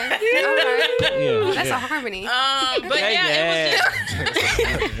 Okay. All right. That's a harmony. But it was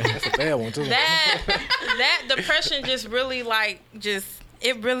just That's a bad one too. that depression just really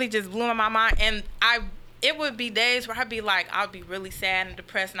it really just blew my mind. And it would be days where I'd be really sad and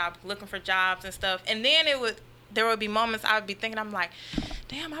depressed, and I'd be looking for jobs and stuff. And then there would be moments I would be thinking, I'm like,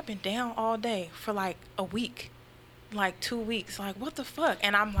 damn, I've been down all day for like a week, like 2 weeks. Like, what the fuck?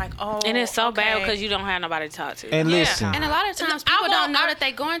 And I'm like, oh. And it's so bad because you don't have nobody to talk to. And listen. And a lot of times people don't know that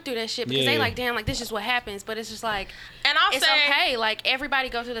they're going through that shit because they like, damn, like this is what happens. But it's just like, and it's okay. Like everybody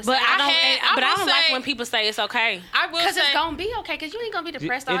goes through the same. But I don't like when people say it's okay. I will say because it's gonna be okay. Because you ain't gonna be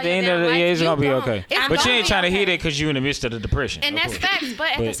depressed all at the your end damn of the life. day, it's gonna be okay. But you ain't trying to hear that because you're in the midst of the depression. And that's facts.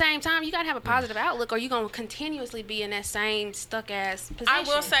 But at the same time, you gotta have a positive outlook, or you're gonna continuously be in that same stuck ass position. I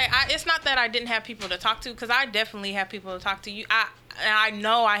will say, it's not that I didn't have people to talk to, because I definitely have people to talk to. I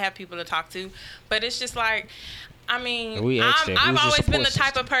know I have people to talk to, but it's just like, I mean, I've always been the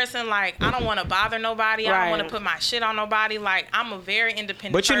type of person, like, I don't want to bother nobody. I don't want to put my shit on nobody. Like, I'm a very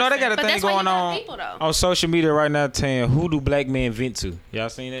independent person. But they got a thing going on social media right now saying, who do black men vent to? Y'all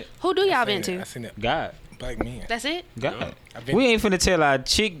seen it? Who do y'all vent to? I seen it. God. Black men. That's it? God. We ain't finna tell our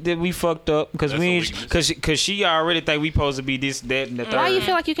chick that we fucked up because she already think we supposed to be this, that, and the third. Why you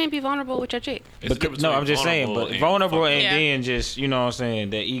feel like you can't be vulnerable with your chick? No, I'm just saying, but vulnerable and then just, you know what I'm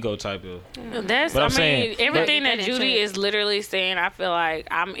saying, that ego type of. Everything that Judy is literally saying, I feel like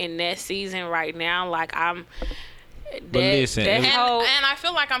I'm in that season right now. Like I'm. But listen, and I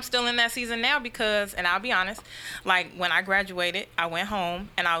feel like I'm still in that season now because, and I'll be honest, like when I graduated, I went home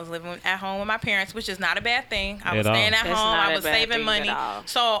and I was living at home with my parents, which is not a bad thing. I was staying at home. I was saving money.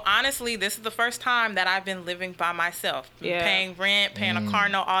 So honestly, this is the first time that I've been living by myself, paying rent, paying a car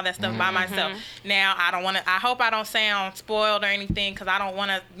note, all that stuff by myself. Now I don't want to. I hope I don't sound spoiled or anything because I don't want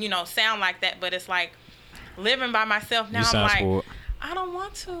to, sound like that. But it's like living by myself now. I'm like. Spoiled. I don't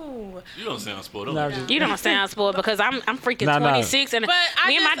want to. You don't sound spoiled. You don't sound spoiled because I'm freaking 26 and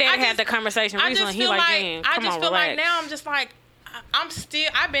me and my dad had the conversation recently. He like, damn, come on, relax. I just feel like now I'm just like,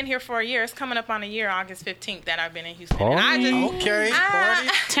 I've been here for a year. It's coming up on a year, August 15th, that I've been in Houston. Party? Party.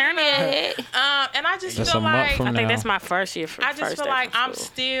 Turn it. And I just feel like I think that's my first year. I just feel like I'm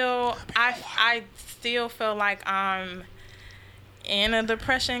still. I still feel like I'm in a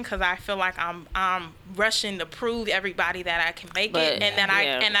depression because I feel like I'm rushing to prove everybody that I can make it and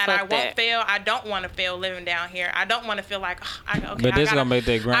that I won't fail. I don't want to fail living down here. I don't want to feel like but this gonna make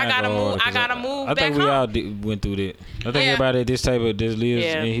that grind. I gotta move. I think we all went through that. I think everybody at this table that lives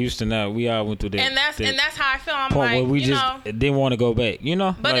in Houston now, we all went through that. And that's how I feel. I'm point like, where we just didn't want to go back. You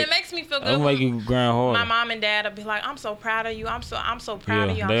know, but like, it makes me feel good. It'll make you grind hard. My mom and dad will be like, "I'm so proud of you. I'm so proud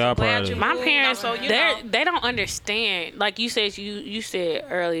of you. I'm they so are glad proud you of moved." My parents, they they don't understand. Like you said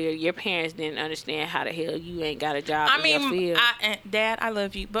earlier, your parents didn't understand how the hell you ain't got a job. I mean, in your field. Dad, I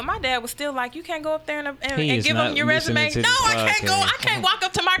love you, but my dad was still like, "You can't go up there and He give him your resume." to No, this I can't go. podcast. I can't walk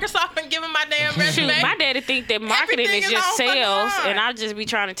up to Microsoft and give him my damn resume. Shoot, my daddy think that marketing Everything is is just all fucking sales, hard. and I just be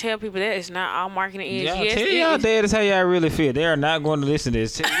trying to tell people that it's not all marketing is. Y'all Yes, tell it y'all is. daddies how y'all really feel. They are not going to listen to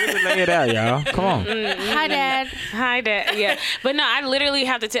this. Really lay it out, y'all. Come on. Hi, Dad. Hi, Dad. Yeah, but no, I literally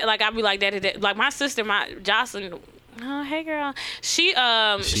have to tell. Like, I'll be like, Daddy, like my sister, Jocelyn. Oh, hey, girl. She's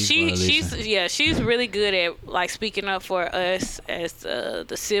really good at like speaking up for us as the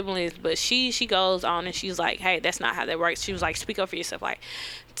siblings. But she goes on and she's like, hey, that's not how that works. She was like, speak up for yourself. Like,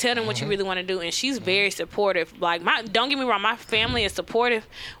 tell them what you really want to do. And she's very supportive. Like, don't get me wrong, my family is supportive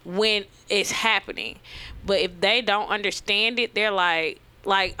when it's happening. But if they don't understand it, they're like,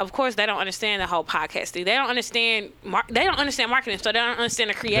 of course, they don't understand the whole podcast thing. They don't understand marketing, so they don't understand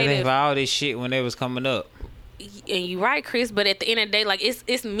the They creative. didn't have all this shit when they was coming up. And you're right, Chris, but at the end of the day, like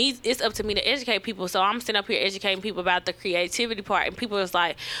it's me, it's up to me to educate people. So I'm sitting up here educating people about the creativity part, and people is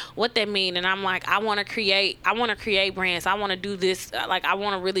like, what that mean? And I'm like, I want to create brands. I want to do this. Like, I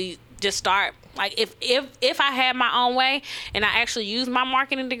want to really just start. Like, if I had my own way and I actually use my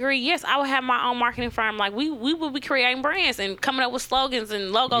marketing degree, yes, I would have my own marketing firm. Like, we would be creating brands and coming up with slogans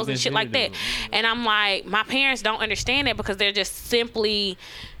and logos and shit like that. And I'm like, my parents don't understand that because they're just simply.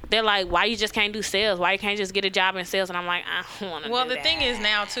 They're like, why you just can't do sales? Why you can't just get a job in sales? And I'm like, I don't want to do that. Well, the thing is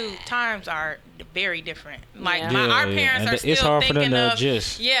now, too, times are very different. Like, Yeah. our parents are still it's hard for them thinking to of...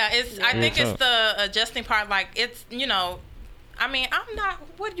 adjust. Yeah, I think tough. it's the adjusting part. Like, it's, I mean, I'm not...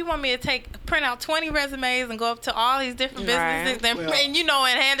 What do you want me to print out 20 resumes and go up to all these different businesses and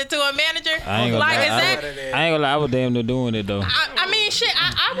hand it to a manager? I ain't gonna lie, I was damn near doing it though. I mean, shit,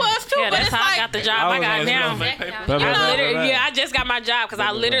 I was too, Yeah, but that's it's how like... I got the job I got now. I just got my job because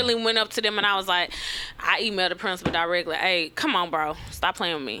I literally went up to them and I was like, I emailed the principal directly. Hey, come on, bro, stop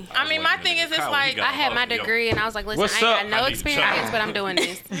playing with me. I mean, my thing is, it's like... I had my degree and I was like, listen, What's I ain't up? got no I need experience, to but I'm doing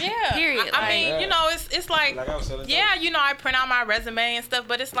this. Yeah. Period. I mean, it's like, I print out my resume and stuff,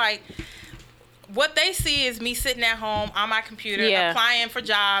 but it's like, what they see is me sitting at home on my computer applying for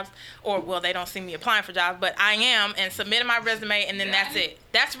jobs, they don't see me applying for jobs, but I am, and submitting my resume, and then that's it.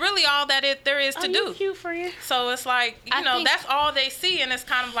 That's really all that there is to do. Cute for you. So it's like, that's all they see, and it's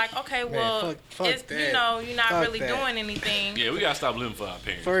kind of like, okay, well, fuck it's, that. you're not Fuck really that. doing anything. Yeah, we gotta stop living for our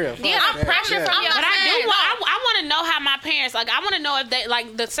parents. For real. Yeah, I'm pressure from your But parents. I want to know how my parents, like, I want to know if they,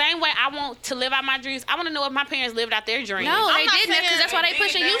 like, the same way I want to live out my dreams, I want to know if my parents lived out their dreams. No, I'm they not didn't, saying- because that's why they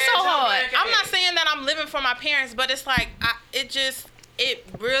pushing you so hard. I'm not saying that I'm living for my parents, but it's like, it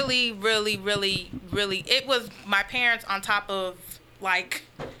really, really, really, really, it was my parents on top of, like,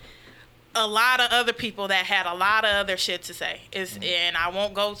 a lot of other people that had a lot of other shit to say. And I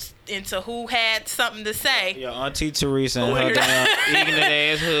won't go into who had something to say. Your Auntie Teresa and her damn ignorant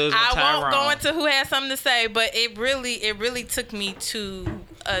ass husband I won't go Tyrone. into who had something to say, but it really took me to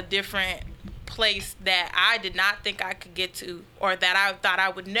a different place that I did not think I could get to, or that I thought I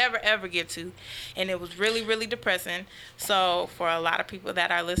would never ever get to, and it was really, really depressing. So for a lot of people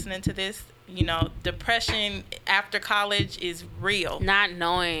that are listening to this, depression after college is real. Not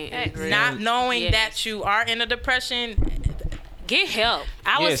knowing That you are in a depression. get help.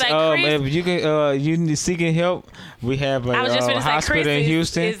 I would say, Chris, if you can, you need seeking help. We have a I was just gonna say, hospital Chris in is-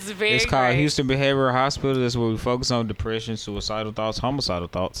 Houston. is very It's called great. Houston Behavioral Hospital. That's where we focus on depression, suicidal thoughts, homicidal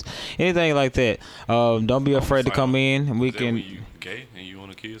thoughts, anything like that. Don't be afraid to come in. We Is that when can. you gay and you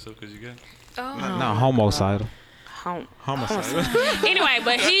want to kill yourself because you gay? No, homicidal. Homicidal. anyway,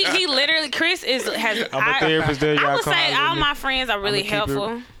 but he literally, Chris has. I'm a therapist there. I Y'all would come say holler at all me. my friends are really I'ma keep it- helpful.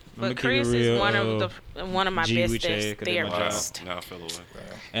 I'ma But keep it Chris is real, one of my G with your bestest head, 'cause they my job. therapists. Now I fell away.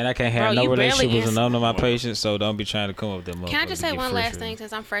 And I can't have Bro, no you barely relationship with answer- none of my patients, so don't be trying to come up with them. Can I just say one last thing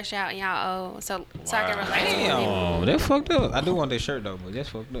since I'm fresh out and y'all old, so I can relate to people? Damn, that fucked up. I do want that shirt though, but that's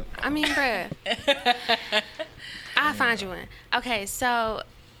fucked up. I mean, bruh. I'll find you one. Okay, so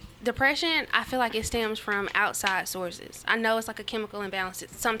depression, I feel like it stems from outside sources. I know it's like a chemical imbalance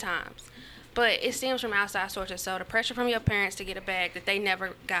sometimes, but it stems from outside sources. So the pressure from your parents to get a bag that they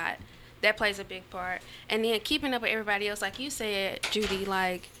never got, that plays a big part. And then keeping up with everybody else, like you said, Judy,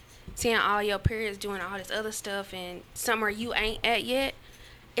 like seeing all your peers doing all this other stuff and somewhere you ain't at yet,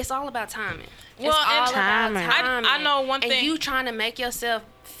 it's all about timing. Well, it's all and about timing. I know one thing. And you trying to make yourself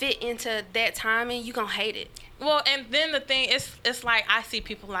fit into that timing, you gonna hate it. Well, and then the thing it's like I see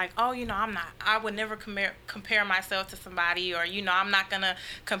people like, oh, I would never compare myself to somebody, or I'm not gonna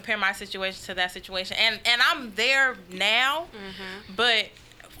compare my situation to that situation, and I'm there now, but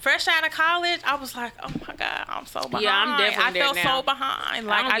fresh out of college, I was like, oh my God, I'm so behind. Yeah, I'm definitely I felt there now. so behind.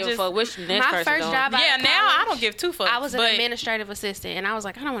 Like I don't give a fuck which next My person first doing. job out yeah, of now I college, don't give two fucks. I was an but administrative assistant, and I was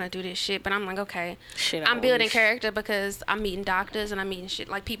like, I don't want to do this shit, but I'm like, okay, Shit, I I'm building wish. character because I'm meeting doctors and I'm meeting shit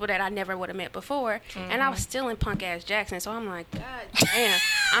like people that I never would have met before, and I was still in punk ass Jackson, so I'm like, God damn,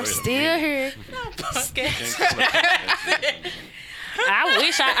 I'm still here. I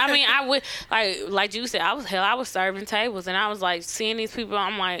wish I would like you said, I was serving tables and I was like seeing these people,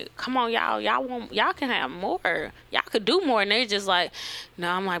 I'm like, come on y'all can have more. Y'all could do more, and they just like, no,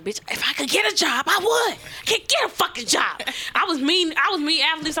 I'm like, bitch, if I could get a job, I would. I can't get a fucking job. I was mean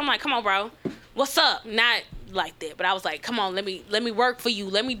athletes, I'm like, come on, bro. What's up? Not like that, but I was like, come on, let me work for you.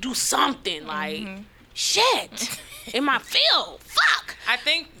 Let me do something. Like shit. In my field. Fuck. I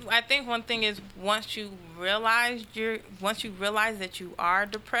think one thing is once you realize that you are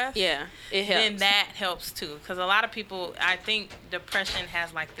depressed, Yeah, it helps. then that helps too. Because a lot of people, I think depression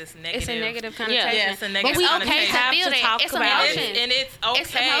has like this negative. It's a negative connotation. Yeah, it's a negative But we connotation. okay to Have feel to that. talk It's about it. emotions. And it's okay.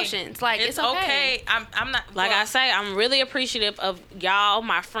 It's emotions. Like, it's okay. I'm not Like I say, I'm really appreciative of y'all,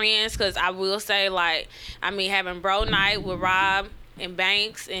 my friends, because I will say, like, having bro night with Rob and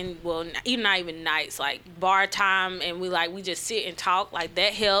Banks, and well, even not even nights, like bar time, and we just sit and talk, like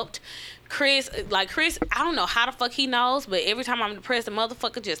that helped. Chris, I don't know how the fuck he knows, but every time I'm depressed, the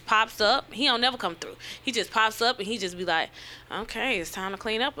motherfucker just pops up. He don't never come through. He just pops up and he just be like, okay, it's time to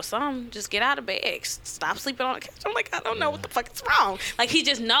clean up or something. Just get out of bed. Stop sleeping on the couch. I'm like, I don't know what the fuck is wrong. Like, he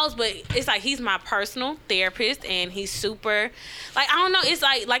just knows, but it's like he's my personal therapist, and he's super, like, I don't know. It's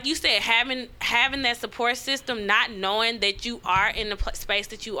like you said, having that support system, not knowing that you are in the space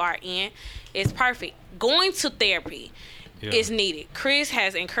that you are in, is perfect. Going to therapy is needed. Chris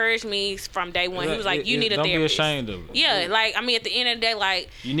has encouraged me from day one. He was like, you need a don't therapist. Don't be ashamed of it. Yeah, like, at the end of the day, like,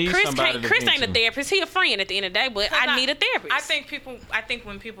 You need Chris somebody to Chris vent ain't a to. therapist. He a friend at the end of the day, but I need a therapist. I think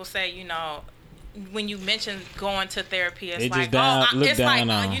when people say, when you mention going to therapy, it's They like, just down- look it's down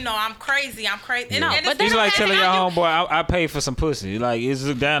like, on. I'm crazy. No, and but it's they It's don't like have telling it your on homeboy, I paid for some pussy. Like, it's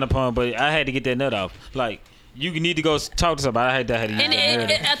looked down upon, but I had to get that nut off. Like, you need to go talk to somebody. I had to get And that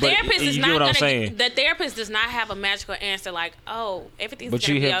nut off. a therapist is you not get what I'm gonna. saying? The therapist does not have a magical answer like, oh, everything's But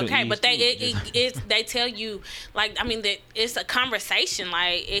gonna you be have to okay. ease But through. they tell you, like, that it's a conversation.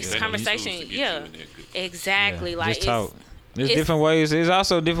 Like, it's Yeah, conversation. these tools to get Yeah, you in there good. exactly. Yeah, Like, just talk. There's it's- different ways. There's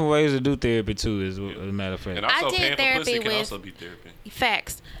also different ways to do therapy too. As a matter of fact. And also I did paying for therapy pussy can with- also be therapy.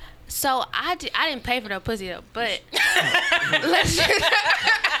 Facts. So I didn't pay for no pussy though, but let's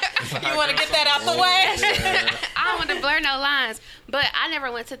you want to get that out the way. I don't want to blur no lines. But I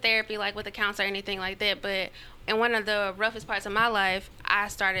never went to therapy like with a counselor or anything like that. But in one of the roughest parts of my life, I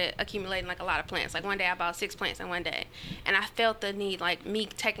started accumulating like a lot of plants. Like one day I bought 6 plants in one day. And I felt the need, like me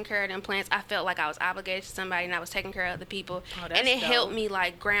taking care of them plants, I felt like I was obligated to somebody and I was taking care of other people. that's And it dope. helped me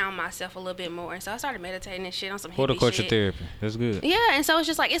like ground myself a little bit more. And so I started meditating and shit on some hippie Horticulture shit. therapy. That's good. Yeah, and so it's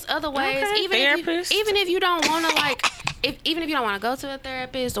just like it's other ways. Okay, therapist. Even if you don't want to like, even if you don't want to go to a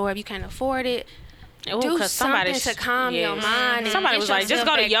therapist or if you can't afford it, Ooh, do 'cause something somebody- to calm your yes. mind. And Somebody get was like, just yourself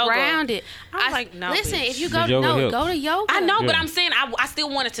go to back yoga. grounded. I was like, no, listen, bitch. if you The go yoga helps. go to yoga. I know, but Yeah. I'm saying I still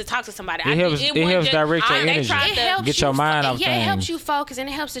wanted to talk to somebody. It helps direct your energy. It helps Get you your mind off Yeah, it helps things. you focus and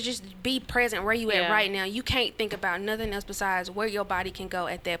it helps to just be present where you at Yeah. right now. You can't think about nothing else besides where your body can go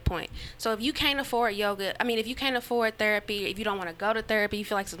at that point. So if you can't afford yoga, if you can't afford therapy, if you don't want to go to therapy, you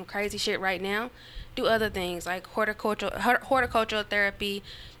feel like some crazy shit right now, do other things like horticultural therapy.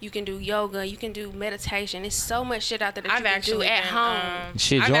 You can do yoga. You can do meditation. There's so much shit out there that you I've can do actually at been, home.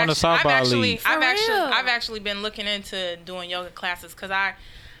 Shit, join the softball league. I've actually been looking into doing yoga classes because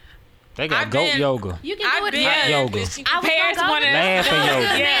They got I've goat been- yoga. You can I've do it. been- for- Hot yoga. I was Parents gonna go wanted to Laughing that. yoga.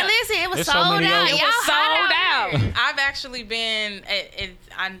 Man, Yeah. listen, it was There's so sold many out. yoga. Y'all Sold hot out. I've actually been.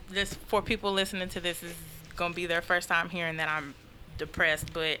 This for people listening to this is gonna be their first time hearing that I'm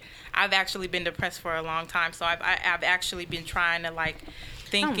depressed, but I've actually been depressed for a long time. So I've actually been trying to like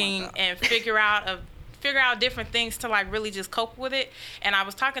thinking and figure out different things to like really just cope with it. And I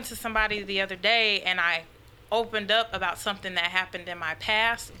was talking to somebody the other day, and I opened up about something that happened in my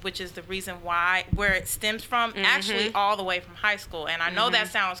past, which is the reason why, where it stems from, actually all the way from high school. And I know that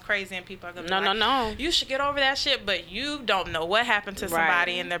sounds crazy and people are going to be no. You should get over that shit, but you don't know what happened to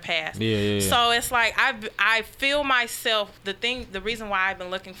somebody in their past. Yeah. So it's like I feel myself, the reason why I've been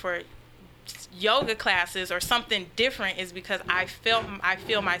looking for yoga classes or something different is because I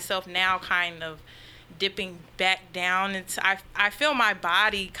feel myself now kind of dipping back down into I feel my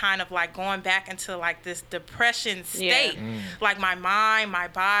body kind of like going back into like this depression state. Like my mind, my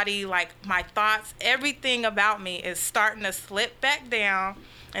body, like my thoughts, everything about me is starting to slip back down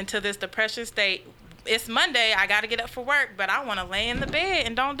into this depression state. It's Monday, I gotta get up for work, but I want to lay in the bed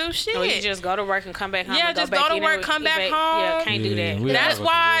and don't do shit. Or you just go to work and come back home. Yeah, just go to work, come back home. Yeah, can't do that.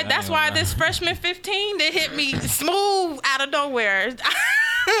 That's why this freshman 15 that hit me smooth out of nowhere.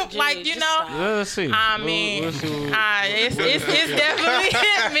 Like, you know, let's see. I mean, it's definitely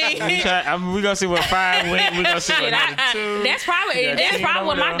hit me. We gonna see what 5 went. We gonna see what 2. That's probably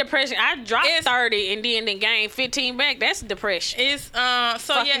what my depression. I dropped 30 and then gained 15 back. That's depression. It's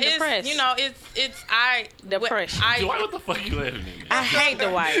depressed. You know, it's depression. Dwight, what the fuck you laughing at? I hate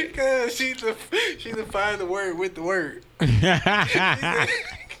Dwight. Because she defined the word with the word.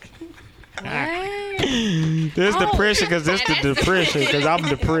 This depression because this the depression because I'm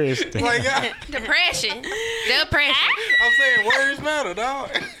depressed. Depression. I'm saying words matter, dog.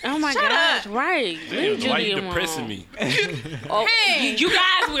 Oh my gosh, right. Why you depressing me? Hey, you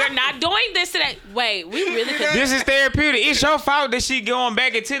guys, we're not doing this today. Wait, we really could. This is therapeutic. It's your fault that she going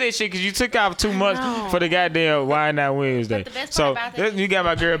back into that shit because you took off too much for the goddamn Why Not Wednesday. So you got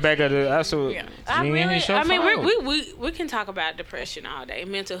my girl back at the. I mean, we can talk about depression all day,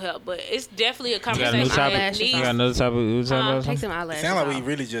 mental health, but it's definitely a conversation. You got another topic? Take some eyelashes. It sounds like we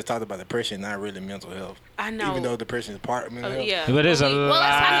really just talked about depression, not really mental health. I know. Even though depression is part of mental health. Yeah. But it's a lot.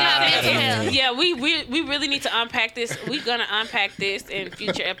 Let's talk about mental health. Yeah, we really need to unpack this. We're gonna unpack this in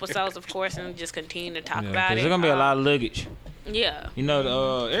future episodes, of course, and just continue to talk about it. There's gonna be a lot of luggage. Yeah. You know,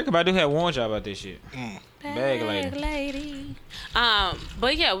 Erykah Badu had warned y'all about this shit. Bag lady.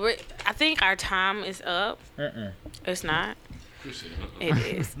 But yeah, I think our time is up. It's not. It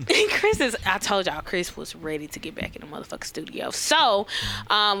is. I told y'all, Chris was ready to get back in the motherfucking studio. So,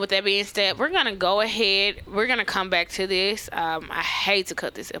 with that being said, we're going to go ahead. We're going to come back to this. I hate to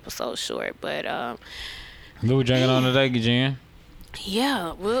cut this episode short, but... what we drinking on today, Jen?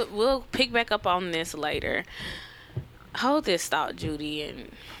 Yeah, we'll pick back up on this later. Hold this thought, Judy,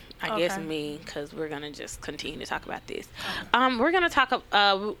 and I guess me, because we're going to just continue to talk about this. We're going to talk...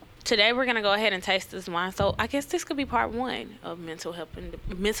 Today we're gonna go ahead and taste this wine. So I guess this could be part 1 of mental health,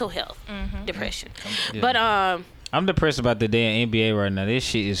 depression. Yeah. But I'm depressed about the damn NBA right now. This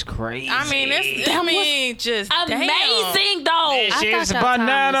shit is crazy. I mean, just amazing though. This shit is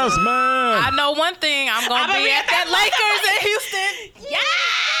bananas, man. I know one thing. I'm gonna be at that Lakers in Houston. Yeah.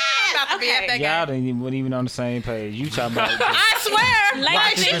 About to be at that Y'all game. weren't even on the same page. You talking about? I swear.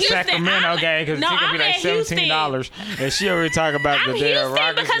 Lakers in Houston. Sacramento game because it's gonna be like $17, and she already talk about the damn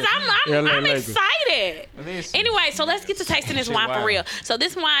Rockets. Because I'm excited. Listen. Anyway, so let's get to tasting this wine for real. So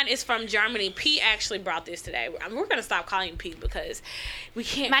this wine is from Germany. P actually brought this today. We're gonna stop calling you P because we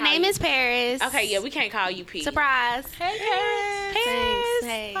can't. My name is Paris. Okay, yeah, we can't call you P. Surprise. Hey, Paris. Thanks.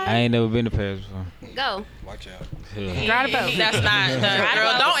 Hey. I ain't never been to Paris before. Go. Watch out. Drive the boat. That's not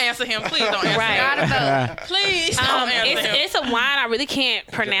girl. Don't answer him. Please don't answer him. Drive the boat. Please don't answer him. It's a wine I really can't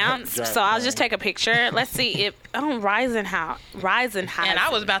pronounce, so I'll just take a picture. Let's see if Reisenhouse. And I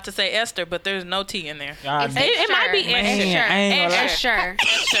was about to say Esther, but there's no T in there. It might be Esther.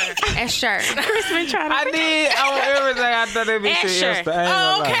 Chris been trying to. I did on everything. I thought it'd be Esther.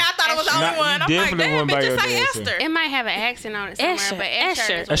 Oh, okay. I thought it was the only one. I'm like, damn, bitch, just say Esther. It might have an accent on it somewhere, but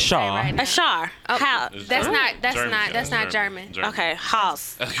Escher. Ashar. How? That's not German. Okay,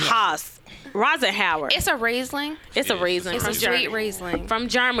 Haas. Rosenhauer. It's a Riesling. It's a Riesling. It's from a sweet Germany. Riesling. From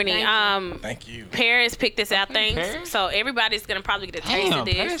Germany. Thank you. Paris picked this out, thanks. So everybody's gonna probably get a taste of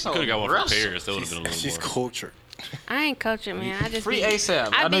this. Could have got one from Paris. That would have been a little She's more. cultured. I ain't cultured, man. I just free ASAP.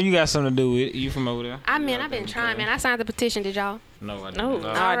 I know you got something to do with it. You from over there? I've been trying, man. I signed the petition. Did y'all? No, I didn't. No.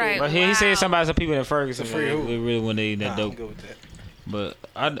 All right. But he said somebody, some people in Ferguson, free who? we really want to eat that dope. I'm good with that. But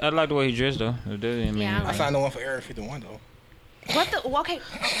I like the way he dressed though. Yeah, I signed the one for Area 51 though. What the? Okay.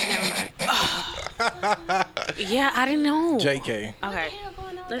 Never mind. Yeah, I didn't know. JK. Okay.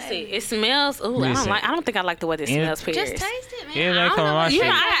 Let's see. It smells. Ooh, I don't think I like the way this smells. Paris. Just taste it, man. Yeah, that come on my shit.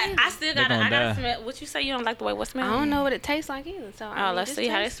 I still They gonna gotta die. smell. What you say? You don't like the way what smells? I don't know what it tastes like either. So Let's see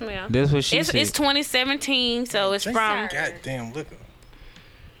how it smells. That's what she said. It's 2017, so it's from. Goddamn liquor.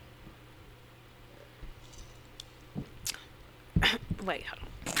 Wait, hold on.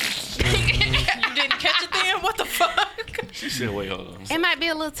 You didn't catch it then? Ryan? What the fuck? She said, "Wait, hold on." It might be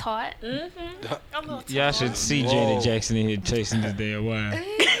a little tart. A little Y'all should see Janet Jackson in here chasing this damn wine.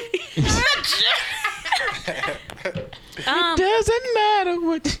 Doesn't matter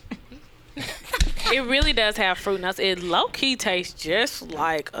what. It really does have fruit notes. It low key tastes just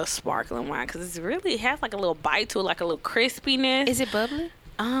like a sparkling wine because it really has like a little bite to it, like a little crispiness. Is it bubbly?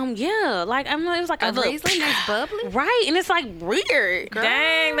 Yeah, like it was like a little Riesling that's bubbly. right, and it's like weird.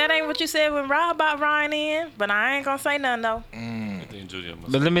 Dang, that ain't what you said when Rob brought Ryan in. But I ain't gonna say nothing though. I think Julia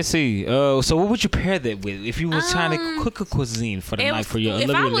must. But let me see. So what would you pair that with if you was trying to cook a cuisine for the night for your If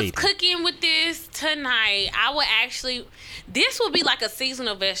lovely I was lady? cooking with this tonight, I would actually. This would be like a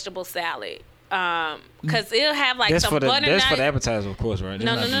seasonal vegetable salad. Cause it'll have like That's some for the butternut. for the appetizer, of course, right?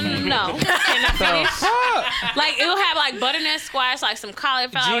 No. Can I finish? Like it'll have like butternut squash, like some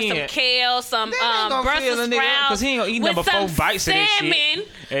cauliflower, Gee, some kale, some Brussels Brussels sprouts. Cause he ain't gonna eat with number 4 some bites of that shit. salmon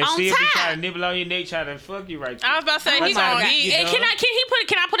And on see if he try top. to nibble on your neck, try to fuck you right there. I was about to say he That's how gonna I eat. get And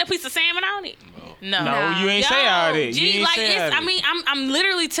can I put a piece of salmon on it? No. No, you ain't say all that. You Gee, ain't like say all it's, that. I mean, I'm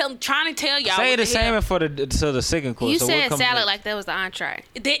literally trying to tell y'all. Say what the hell. salmon for the second course. You so what said comes salad next? like that was the entree.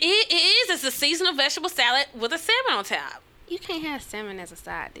 It is. It's a seasonal vegetable salad with a salmon on top. You can't have salmon as a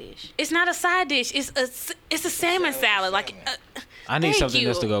side dish. It's not a side dish. It's a salmon salad. Like I need Thank something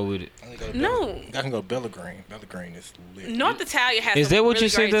else to you. go with it. No. I can go Bella Green. Bella Green is lit. North Italia has. Is some that what really you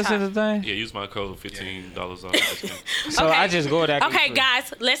said? great That's the top- thing. Yeah, use my code $15 off. Discount. So Okay. I just go there. Okay,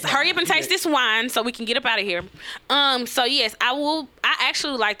 guys, let's hurry up and taste this wine so we can get up out of here. So yes, I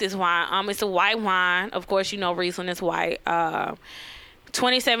actually like this wine. It's a white wine. Of course, you know Riesling is white.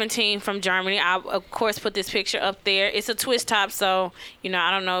 2017 from Germany. I of course put this picture up there. It's a twist top, so I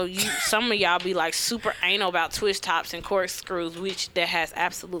don't know. Some of y'all be like super anal about twist tops and corkscrews, which that has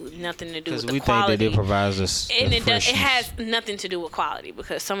absolutely nothing to do with Because the we quality. think that it provides us And the it freshness. has nothing to do with quality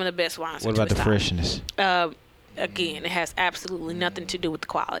because some of the best wines. What are about the twist freshness? tops. Again, it has absolutely nothing to do with the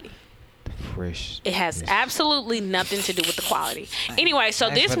quality. Fresh. It has absolutely nothing to do with the quality. Anyway, so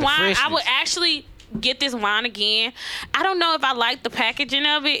Thanks this for the wine, I freshness. would actually get this wine again. I don't know if I like the packaging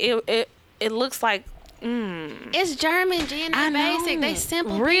of it. It looks like It's German, Jen. They basic. They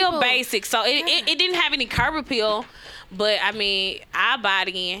simple. real people. basic. So it didn't have any curb appeal, but I mean, I buy it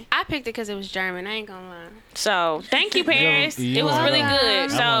again. I picked it because it was German. I ain't gonna lie. So thank you, Paris. You It was are really welcome. good.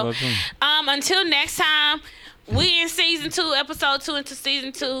 I'm So welcome. until next time. We in season 2, episode 2 into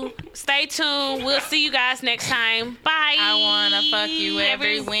season 2. Stay tuned. We'll see you guys next time. Bye. I wanna fuck you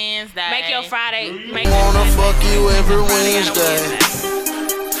every Wednesday. Make your Friday. Wanna fuck you every Wednesday.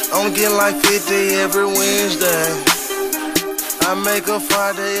 I'm getting like 50 every Wednesday. I make a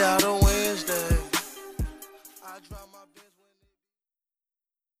Friday out of Wednesday.